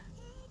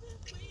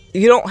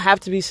you don't have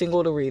to be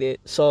single to read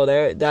it. So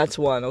that's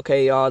one,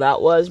 okay, y'all. That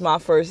was my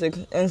first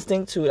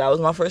instinct too. That was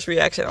my first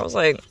reaction. I was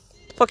like,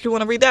 "The fuck you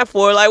want to read that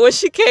for?" Like, when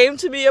she came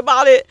to me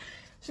about it,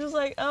 she was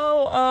like,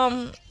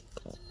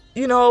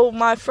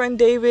 my friend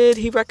David,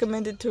 he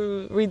recommended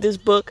to read this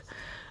book,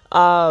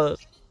 because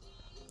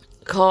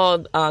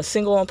called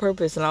Single on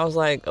Purpose, and I was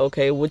like,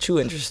 okay, what you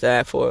interested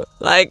at for?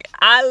 Like,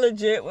 I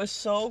legit was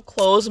so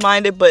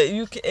close-minded, but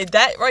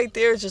that right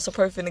there is just a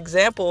perfect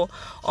example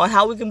on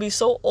how we can be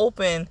so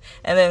open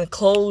and then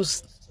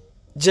close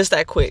just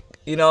that quick.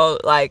 You know,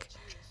 like,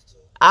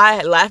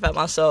 I laugh at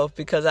myself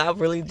because I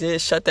really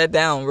did shut that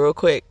down real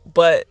quick.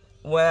 But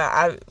when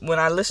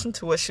I listened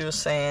to what she was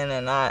saying,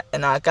 and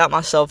I got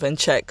myself in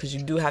check, because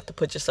you do have to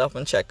put yourself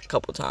in check a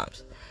couple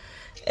times,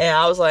 and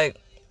I was like,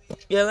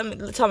 yeah,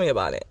 tell me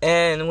about it.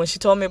 And when she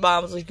told me about it,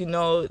 I was like, you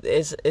know,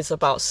 it's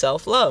about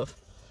self-love.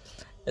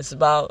 It's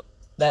about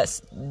that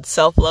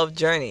self-love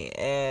journey,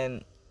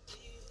 and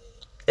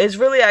it's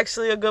really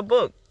actually a good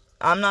book.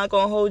 I'm not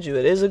gonna hold you.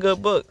 It is a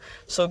good book.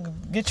 So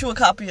get you a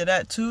copy of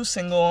that too,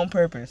 Single on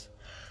Purpose.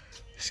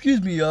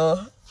 Excuse me,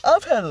 y'all.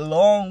 I've had a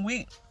long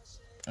week.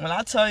 When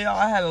I tell y'all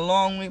I had a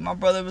long week, my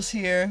brother was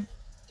here.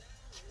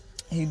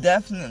 He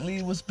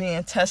definitely was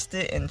being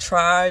tested and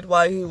tried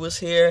while he was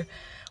here.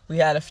 We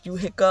had a few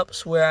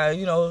hiccups where,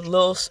 you know,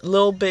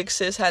 little big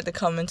sis had to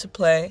come into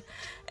play.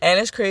 And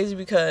it's crazy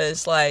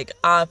because, like,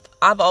 I've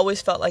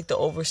always felt like the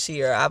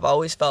overseer. I've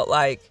always felt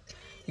like,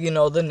 you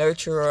know, the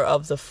nurturer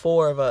of the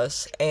four of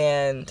us.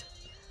 And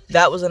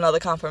that was another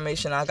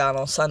confirmation I got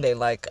on Sunday.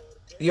 Like,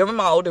 you're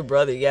my older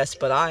brother, yes,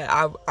 but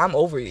I'm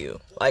over you.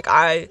 Like,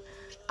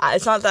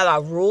 it's not that I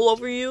rule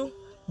over you,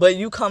 but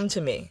you come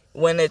to me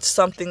when it's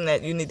something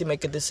that you need to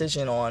make a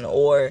decision on,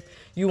 or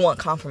you want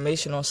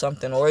confirmation on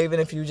something, or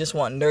even if you just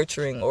want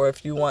nurturing, or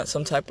if you want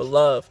some type of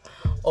love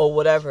or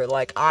whatever.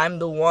 Like, I'm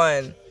the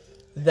one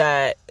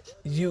that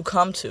you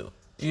come to.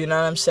 You know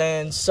what I'm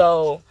saying?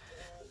 So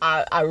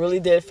I really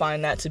did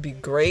find that to be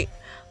great.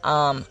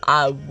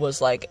 I was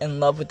like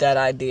in love with that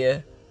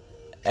idea.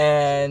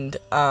 And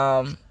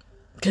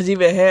because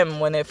even him,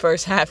 when it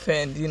first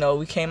happened, you know,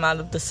 we came out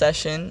of the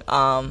session,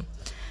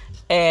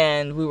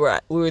 and we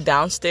were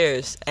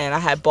downstairs, and I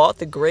had bought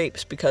the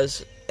grapes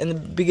because in the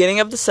beginning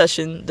of the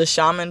session, the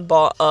shaman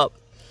bought up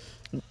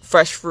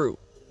fresh fruit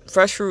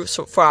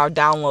for our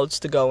downloads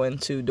to go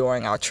into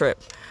during our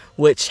trip,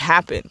 which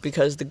happened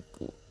because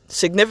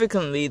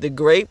significantly the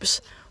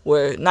grapes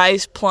were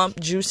nice, plump,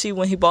 juicy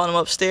when he bought them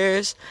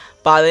upstairs.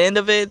 By the end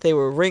of it, they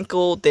were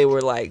wrinkled. They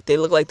looked like they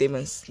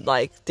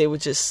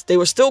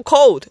were still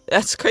cold.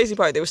 That's the crazy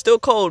part. They were still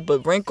cold,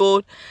 but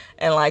wrinkled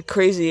and like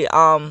crazy.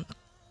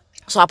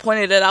 So I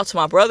pointed it out to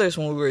my brothers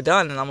when we were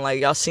done, and I'm like,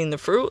 y'all seen the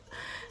fruit?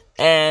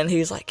 And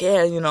he's like,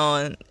 yeah, you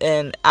know,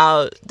 and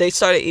they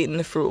started eating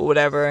the fruit or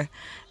whatever.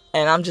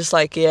 And I'm just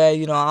like, yeah,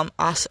 you know,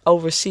 I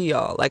oversee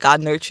y'all. Like, I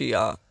nurture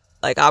y'all.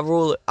 Like, I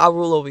rule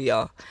over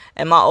y'all.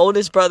 And my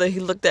oldest brother, he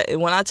looked at it.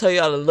 When I tell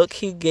y'all, the look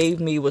he gave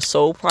me was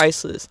so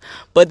priceless.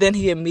 But then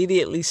he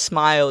immediately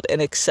smiled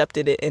and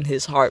accepted it in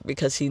his heart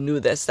because he knew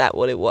that's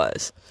what it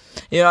was.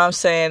 You know what I'm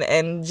saying?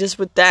 And just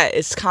with that,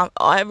 it's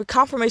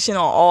confirmation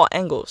on all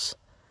angles.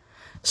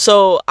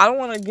 So I don't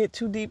want to get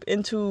too deep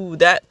into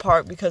that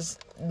part because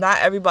not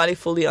everybody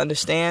fully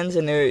understands,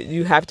 and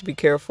you have to be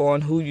careful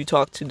on who you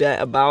talk to that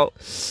about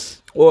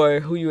or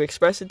who you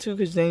express it to,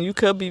 because then you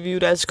could be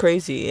viewed as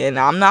crazy. And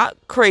I'm not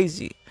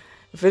crazy.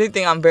 If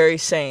anything, I'm very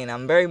sane.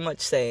 I'm very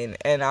much sane,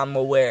 and I'm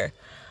aware.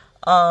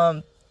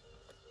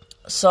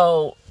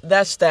 So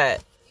that's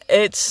that.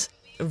 It's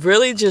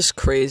really just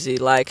crazy,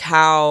 like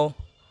how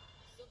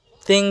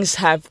things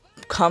have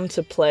come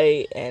to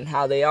play and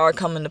how they are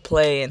coming to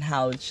play and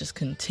how it's just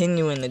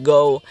continuing to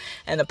go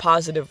in a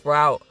positive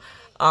route,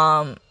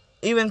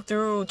 even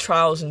through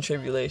trials and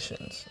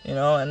tribulations, you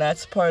know, and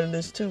that's part of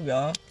this too,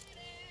 y'all.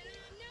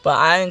 But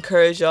I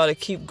encourage y'all to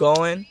keep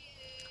going.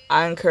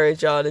 I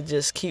encourage y'all to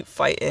just keep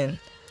fighting,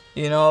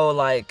 you know,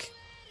 like,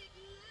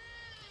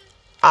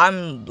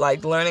 I'm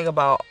like learning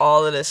about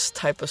all of this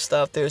type of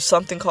stuff. There's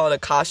something called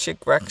Akashic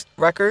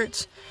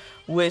Records,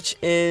 which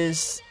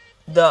is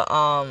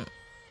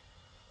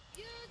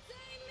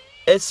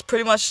it's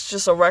pretty much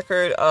just a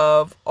record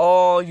of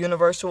all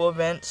universal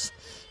events,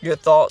 your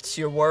thoughts,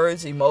 your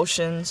words,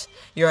 emotions,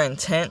 your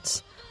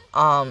intents,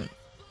 all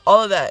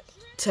of that,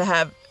 to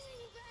have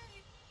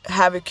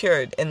it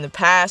cured in the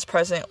past,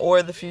 present,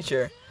 or the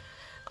future.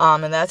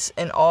 And that's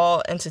in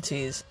all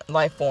entities,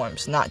 life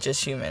forms, not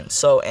just humans.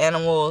 So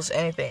animals,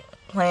 anything,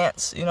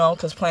 plants, you know,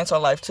 because plants are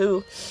life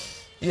too.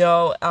 You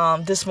know,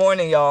 this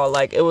morning, y'all,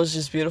 like, it was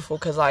just beautiful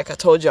because, like I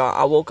told y'all,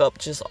 I woke up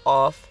just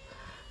off.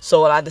 So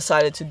what I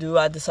decided to do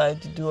a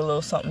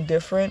little something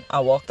different. I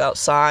walked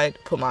outside,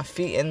 put my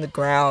feet in the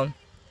ground,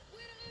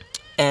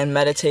 and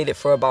meditated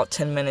for about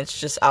 10 minutes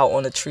just out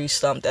on a tree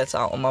stump that's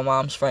out on my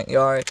mom's front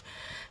yard.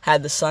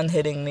 Had the sun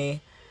hitting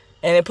me,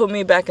 and it put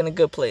me back in a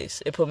good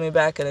place. It put me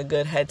back in a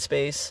good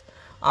headspace.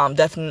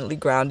 Definitely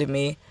grounded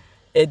me.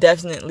 It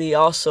definitely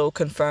also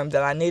confirmed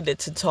that I needed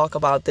to talk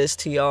about this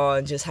to y'all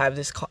and just have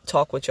this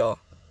talk with y'all.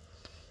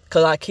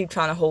 Because I keep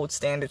trying to hold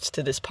standards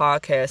to this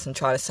podcast and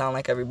try to sound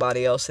like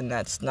everybody else, and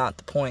that's not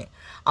the point.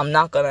 I'm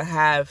not going to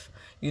have,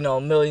 you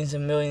know, millions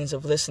and millions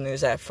of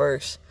listeners at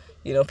first.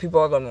 You know, people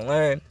are going to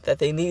learn that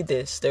they need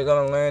this. They're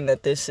going to learn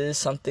that this is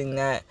something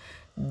that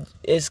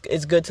is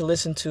good to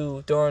listen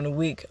to during the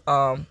week.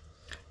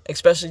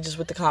 especially just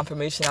with the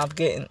confirmation I've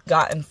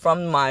gotten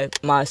from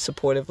my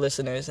supportive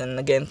listeners. And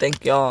again,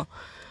 thank y'all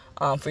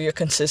for your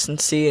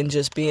consistency and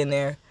just being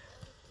there.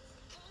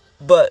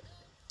 But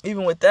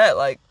even with that,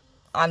 like,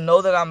 I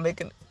know that I'm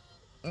making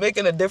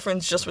a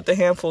difference just with the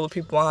handful of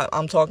people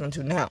I'm talking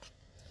to now.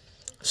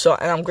 So,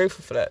 and I'm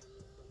grateful for that.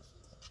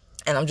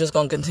 And I'm just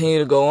going to continue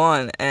to go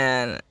on.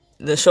 And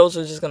the shows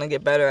are just going to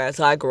get better as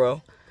I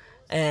grow.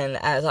 And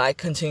as I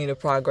continue to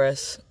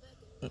progress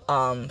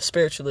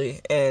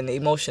spiritually and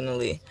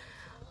emotionally.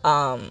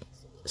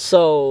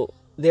 So,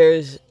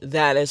 there's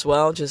that as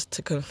well, just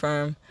to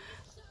confirm.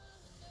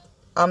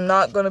 I'm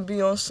not going to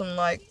be on some,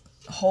 like,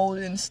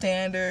 holding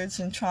standards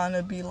and trying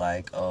to be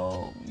like,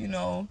 oh, you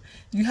know,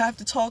 you have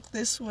to talk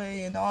this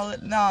way and all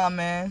that. Nah,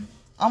 man,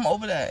 I'm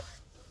over that.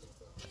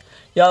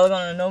 Y'all are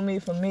gonna know me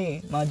for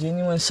me, my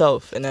genuine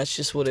self, and that's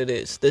just what it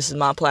is. This is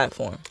my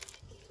platform.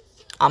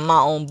 I'm my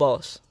own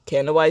boss.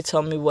 Can't nobody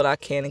tell me what I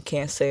can and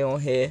can't say on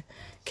here.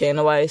 Can't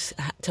nobody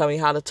tell me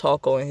how to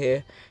talk on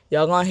here.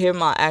 Y'all gonna hear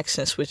my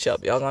accent switch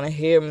up. Y'all gonna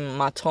hear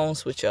my tone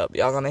switch up.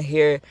 Y'all gonna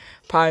hear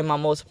probably my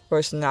multiple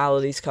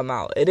personalities come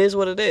out. It is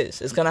what it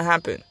is. It's gonna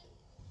happen.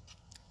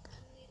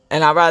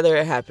 And I'd rather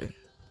it happen.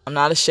 I'm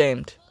not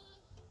ashamed.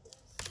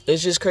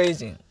 It's just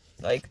crazy.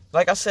 Like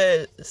I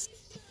said,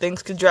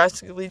 things could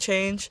drastically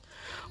change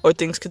or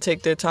things could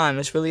take their time.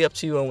 It's really up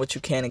to you on what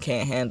you can and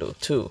can't handle,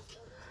 too.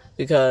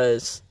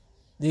 Because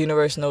the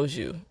universe knows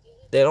you.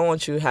 They don't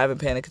want you having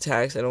panic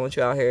attacks. They don't want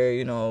you out here,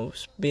 you know,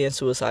 being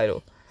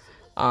suicidal.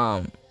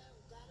 But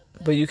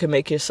you can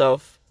make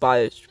yourself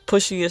by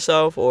pushing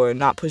yourself or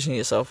not pushing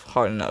yourself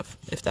hard enough,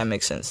 if that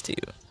makes sense to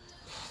you.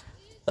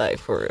 Like,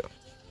 for real.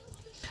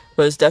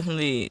 But it's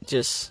definitely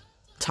just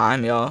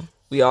time, y'all.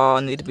 We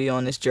all need to be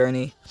on this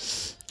journey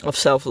of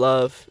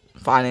self-love,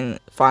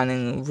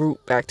 finding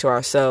root back to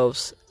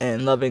ourselves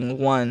and loving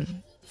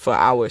one for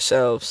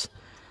ourselves.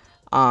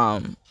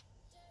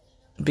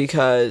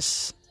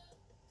 Because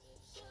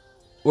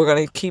we're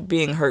going to keep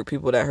being hurt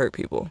people that hurt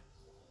people.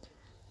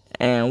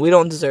 And we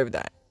don't deserve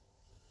that.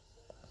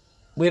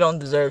 We don't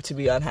deserve to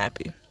be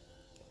unhappy.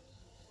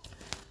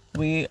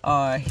 We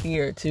are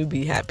here to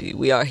be happy.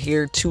 We are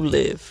here to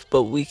live.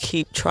 But we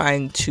keep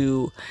trying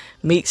to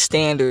meet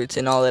standards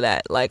and all of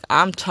that. Like,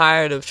 I'm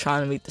tired of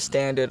trying to meet the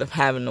standard of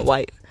having the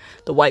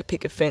white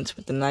picket fence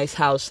with the nice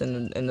house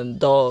and the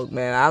dog,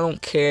 man. I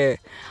don't care.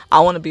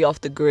 I want to be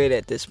off the grid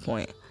at this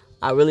point.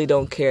 I really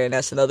don't care. And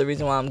that's another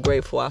reason why I'm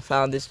grateful I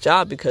found this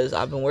job, because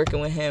I've been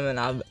working with him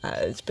and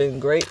it's been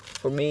great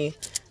for me.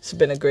 It's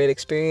been a great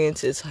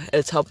experience.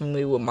 It's helping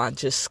me with my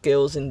just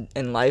skills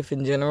in life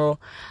in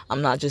general.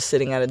 I'm not just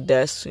sitting at a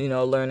desk, you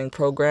know, learning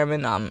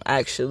programming. I'm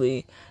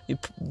actually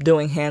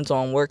doing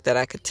hands-on work that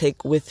I could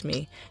take with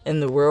me in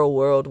the real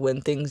world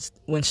when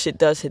shit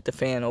does hit the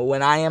fan, or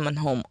when I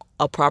am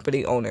a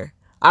property owner.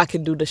 I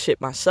can do the shit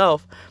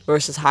myself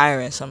versus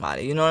hiring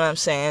somebody. You know what I'm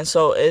saying?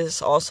 So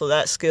it's also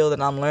that skill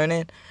that I'm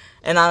learning,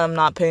 and I'm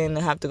not paying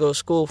to have to go to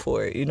school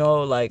for it, you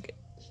know, like,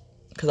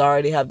 because I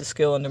already have the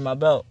skill under my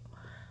belt.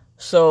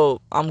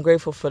 So I'm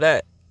grateful for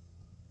that.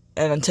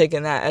 And I'm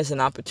taking that as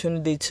an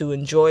opportunity to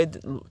enjoy.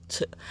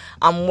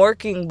 I'm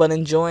working, but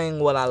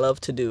enjoying what I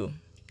love to do.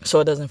 So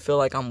it doesn't feel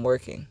like I'm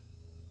working.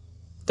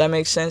 That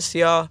makes sense to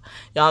y'all?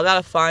 Y'all got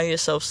to find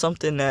yourself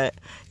something that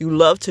you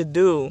love to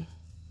do.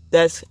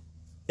 It's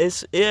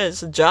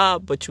a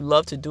job, but you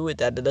love to do it,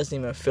 that doesn't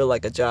even feel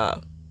like a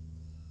job.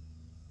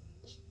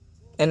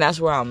 And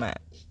that's where I'm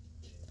at.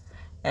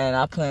 And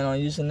I plan on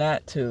using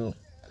that to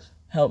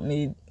help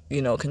me,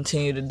 you know,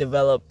 continue to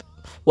develop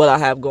what I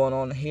have going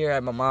on here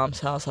at my mom's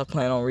house. I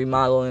plan on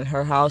remodeling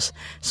her house.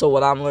 So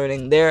what I'm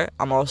learning there,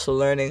 I'm also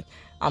learning,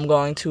 I'm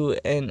going to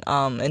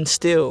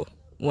instill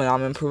when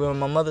I'm improving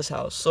my mother's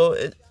house. So,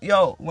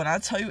 when I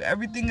tell you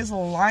everything is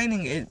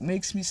aligning, it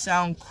makes me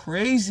sound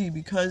crazy,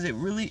 because it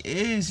really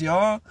is,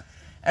 y'all.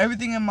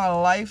 Everything in my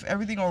life,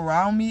 everything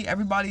around me,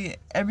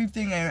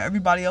 everything and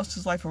everybody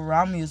else's life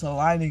around me is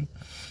aligning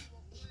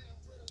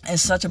in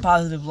such a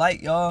positive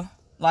light, y'all.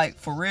 Like,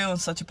 for real, in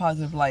such a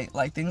positive light.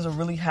 Like, things are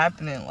really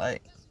happening,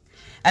 like,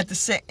 at the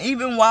same,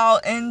 even while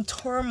in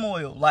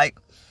turmoil, like,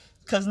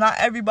 because not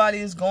everybody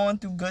is going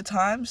through good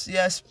times.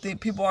 Yes,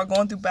 people are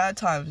going through bad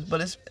times,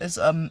 but it's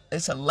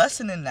a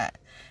lesson in that.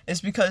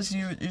 It's because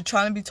you're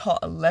trying to be taught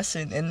a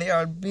lesson, and they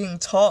are being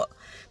taught.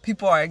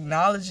 People are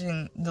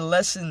acknowledging the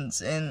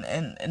lessons,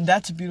 and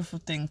that's a beautiful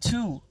thing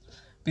too,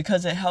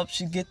 because it helps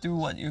you get through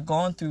what you're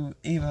going through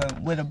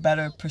even with a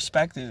better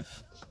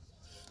perspective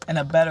and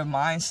a better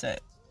mindset.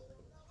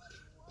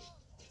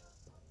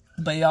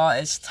 But y'all,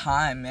 it's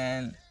time,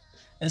 man.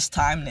 It's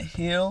time to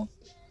heal.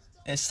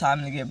 It's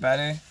time to get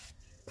better.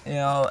 You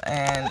know,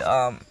 and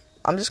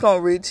I'm just going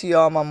to read to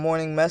y'all my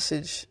morning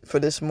message for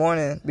this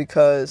morning,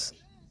 because,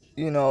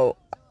 you know,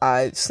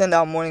 I send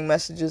out morning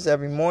messages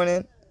every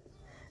morning.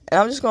 And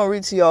I'm just going to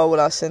read to y'all what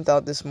I sent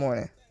out this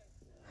morning.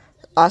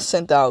 I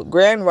sent out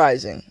Grand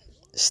Rising,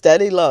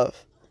 steady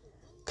love.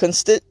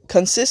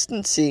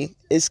 Consistency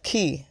is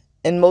key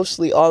in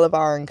mostly all of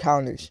our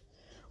encounters.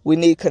 We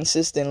need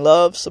consistent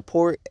love,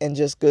 support, and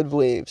just good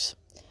waves.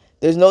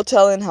 There's no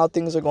telling how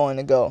things are going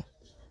to go.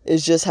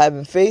 It's just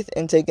having faith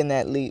and taking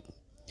that leap.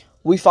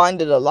 We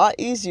find it a lot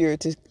easier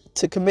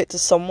to commit to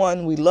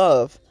someone we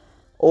love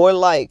or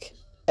like,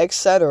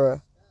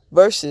 etc.,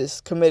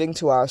 versus committing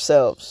to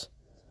ourselves.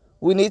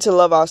 We need to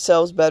love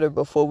ourselves better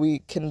before we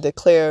can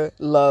declare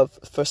love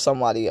for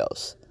somebody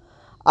else.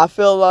 I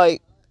feel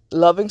like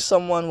loving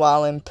someone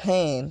while in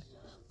pain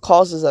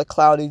causes a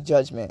cloudy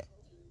judgment.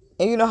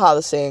 And you know how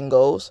the saying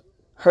goes,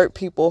 hurt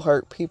people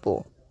hurt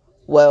people.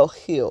 Well,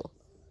 heal.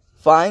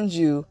 Find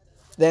you,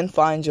 then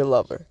find your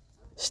lover.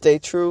 Stay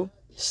true,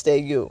 stay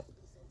you.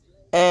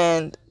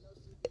 And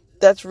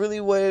that's really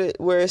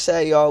where it's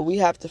at, y'all. We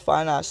have to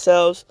find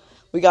ourselves.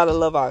 We got to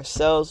love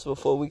ourselves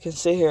before we can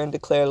sit here and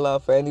declare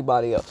love for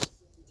anybody else.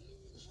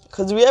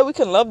 Because, yeah, we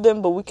can love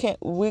them, but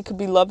we could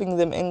be loving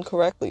them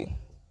incorrectly.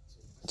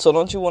 So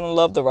don't you want to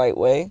love the right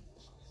way?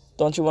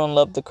 Don't you want to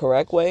love the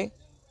correct way?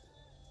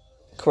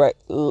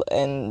 Correct.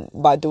 And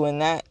by doing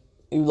that,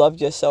 you love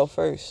yourself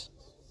first.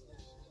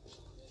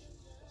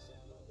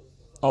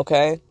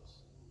 Okay?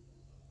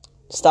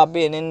 Stop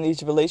being in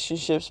these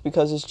relationships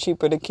because it's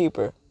cheaper to keep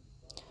her.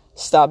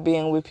 Stop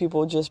being with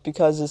people just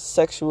because it's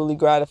sexually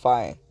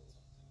gratifying.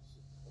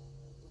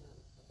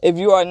 If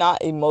you are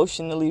not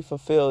emotionally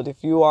fulfilled,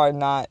 if you are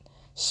not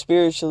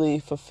spiritually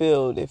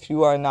fulfilled, if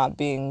you are not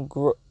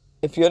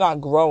if you're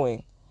not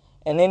growing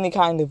in any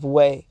kind of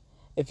way,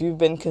 if you've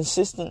been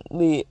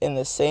consistently in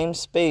the same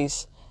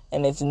space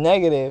and it's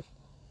negative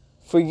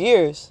for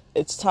years,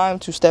 it's time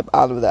to step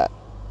out of that.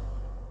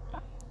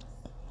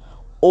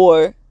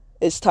 Or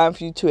it's time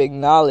for you to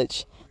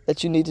acknowledge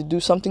that you need to do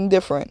something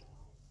different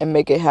and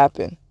make it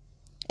happen.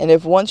 And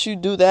if once you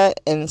do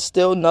that and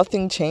still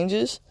nothing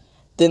changes,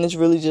 then it's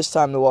really just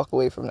time to walk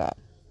away from that.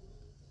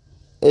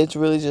 It's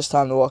really just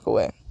time to walk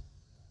away.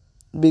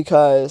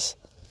 Because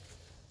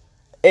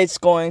it's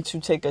going to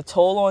take a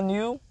toll on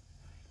you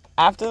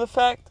after the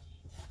fact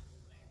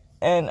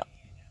in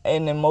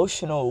an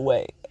emotional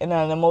way. In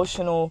an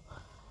emotional,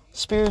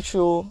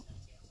 spiritual,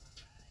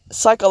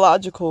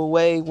 psychological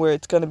way where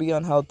it's going to be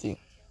unhealthy.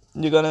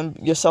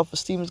 Your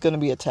self-esteem is going to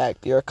be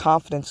attacked. Your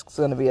confidence is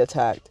going to be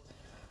attacked.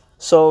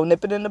 So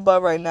nip it in the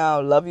bud right now.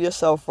 Love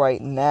yourself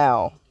right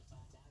now.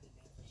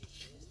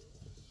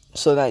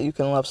 So that you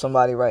can love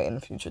somebody right in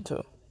the future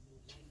too.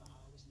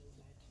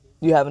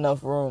 You have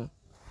enough room.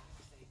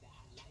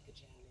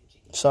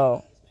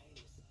 So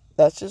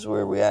that's just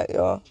where we at,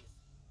 y'all.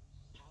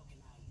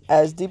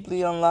 As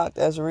deeply unlocked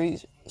as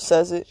Reed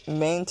says it,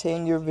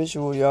 maintain your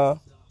visual, y'all.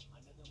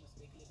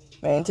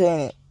 Maintain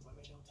it.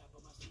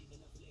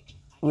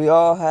 We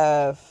all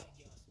have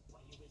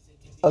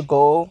a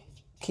goal.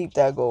 Keep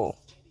that goal.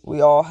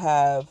 We all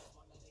have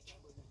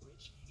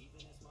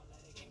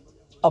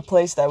a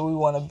place that we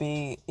want to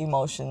be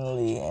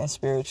emotionally and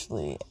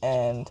spiritually.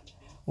 And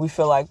we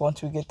feel like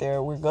once we get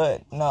there, we're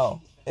good.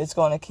 No, it's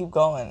going to keep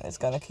going. It's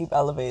going to keep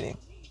elevating.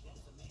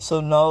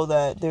 So know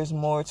that there's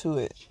more to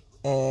it.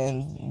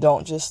 And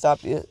don't just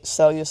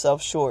sell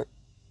yourself short.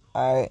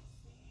 All right?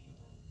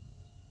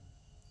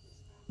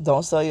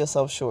 Don't sell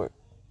yourself short.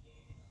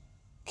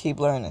 Keep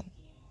learning.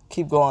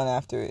 Keep going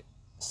after it.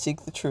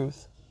 Seek the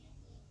truth.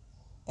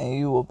 And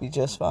you will be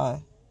just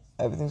fine.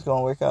 Everything's going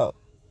to work out.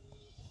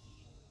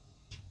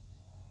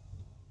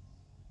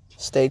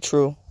 Stay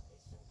true.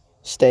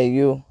 Stay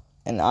you.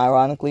 And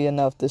ironically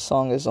enough, this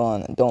song is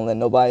on Don't Let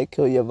Nobody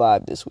Kill Your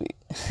Vibe this week.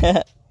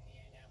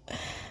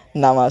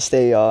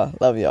 Namaste, y'all.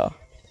 Love y'all.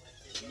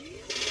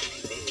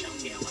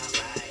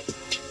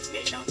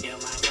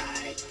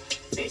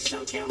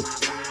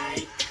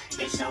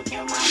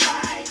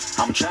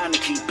 I'm trying to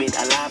keep it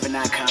alive and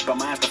not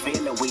compromise the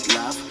feeling we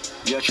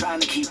love. You're trying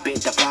to keep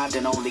it deprived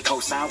and only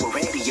co-sign what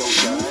radio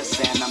does.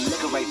 And I'm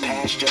looking right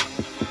past you.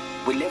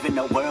 We live in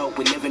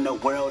a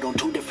world on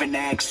two different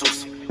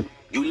axles.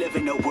 You live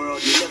in a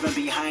world, you're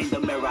living behind the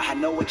mirror. I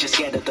know what you're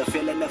scared of, the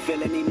feeling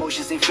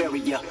emotions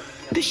inferior.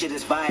 This shit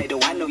is vital,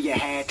 I know you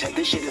had to.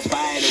 This shit is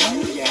vital, I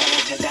know you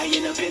had to die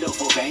in a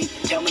pitiful pain.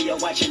 Tell me you're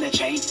watching a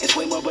chain, it's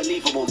way more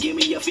believable. Give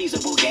me a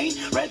feasible gain,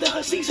 rather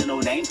her seasonal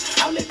name.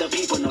 I'll let the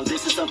people know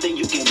this is something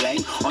you can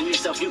blame. On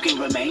yourself you can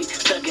remain,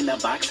 stuck in a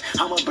box.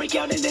 I'ma break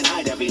out and then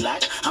hide every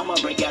lock. I'ma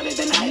break out and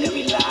then hide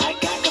every lie. I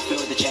can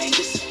feel the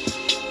changes,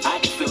 I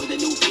can feel the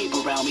new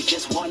people around me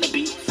just wanna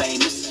be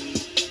famous.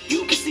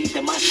 You can see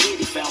that my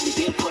city found me,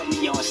 then put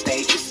me on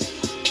stages.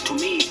 To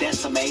me,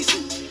 that's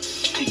amazing.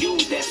 To you,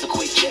 that's a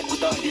quick check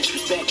with all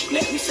disrespect.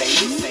 Let me say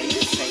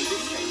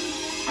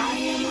this. I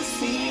am a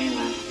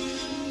sinner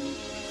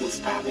who's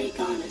probably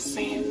gonna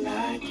sin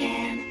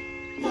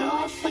again.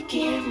 Lord,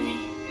 forgive me.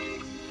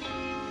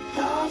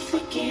 Lord,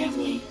 forgive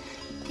me.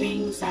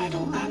 Things I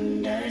don't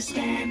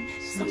understand.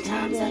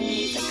 Sometimes I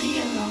need to be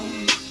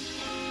alone.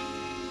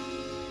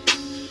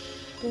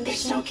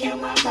 Bitch, don't kill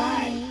my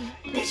vibe.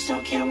 Bitch,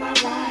 don't kill my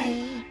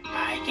vibe.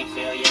 I can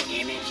feel your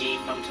energy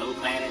from 2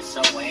 planets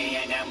away.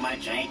 I got my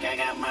drink, I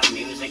got my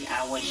music,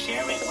 I would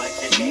share it, but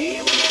today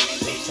it was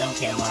bitch, don't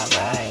kill my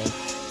vibe.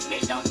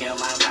 Bitch, don't kill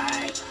my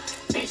vibe.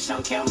 Bitch,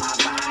 don't kill my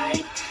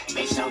vibe.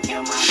 Bitch, don't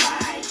kill my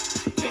vibe.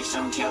 Bitch,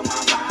 don't kill my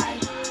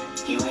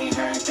vibe. You ain't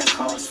heard the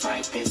coast right.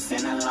 like this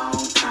in a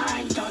long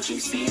time. Don't you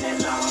see the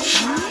long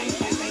time?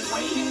 And they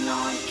waiting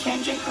on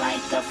Kendrick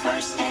like the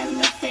 1st and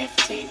the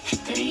 15th.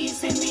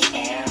 Threes in the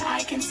air,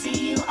 I can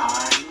see you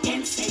are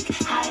in sync.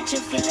 Hide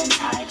your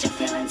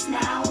feelings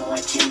now.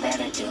 What you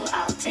better do?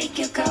 I'll take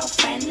your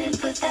girlfriend and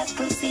put that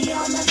pussy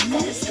on the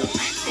pedestal.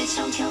 Bitch,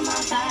 don't kill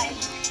my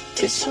vibe.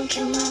 Bitch, don't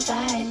kill my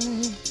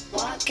vibe.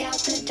 Walk out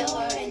the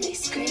door and they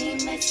scream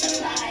it's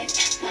alive.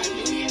 My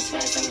New Year's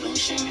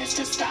resolution is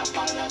to stop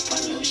all the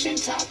pollution.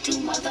 Talk too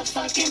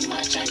motherfucking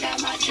much. I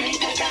got my drink,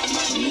 I got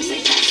my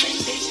music. I say,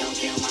 bitch, don't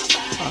kill my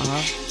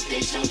vibe.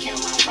 Bitch, don't kill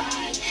my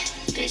vibe.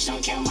 Bitch,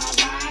 don't kill my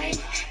vibe.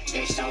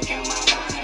 Bitch, don't kill my vibe.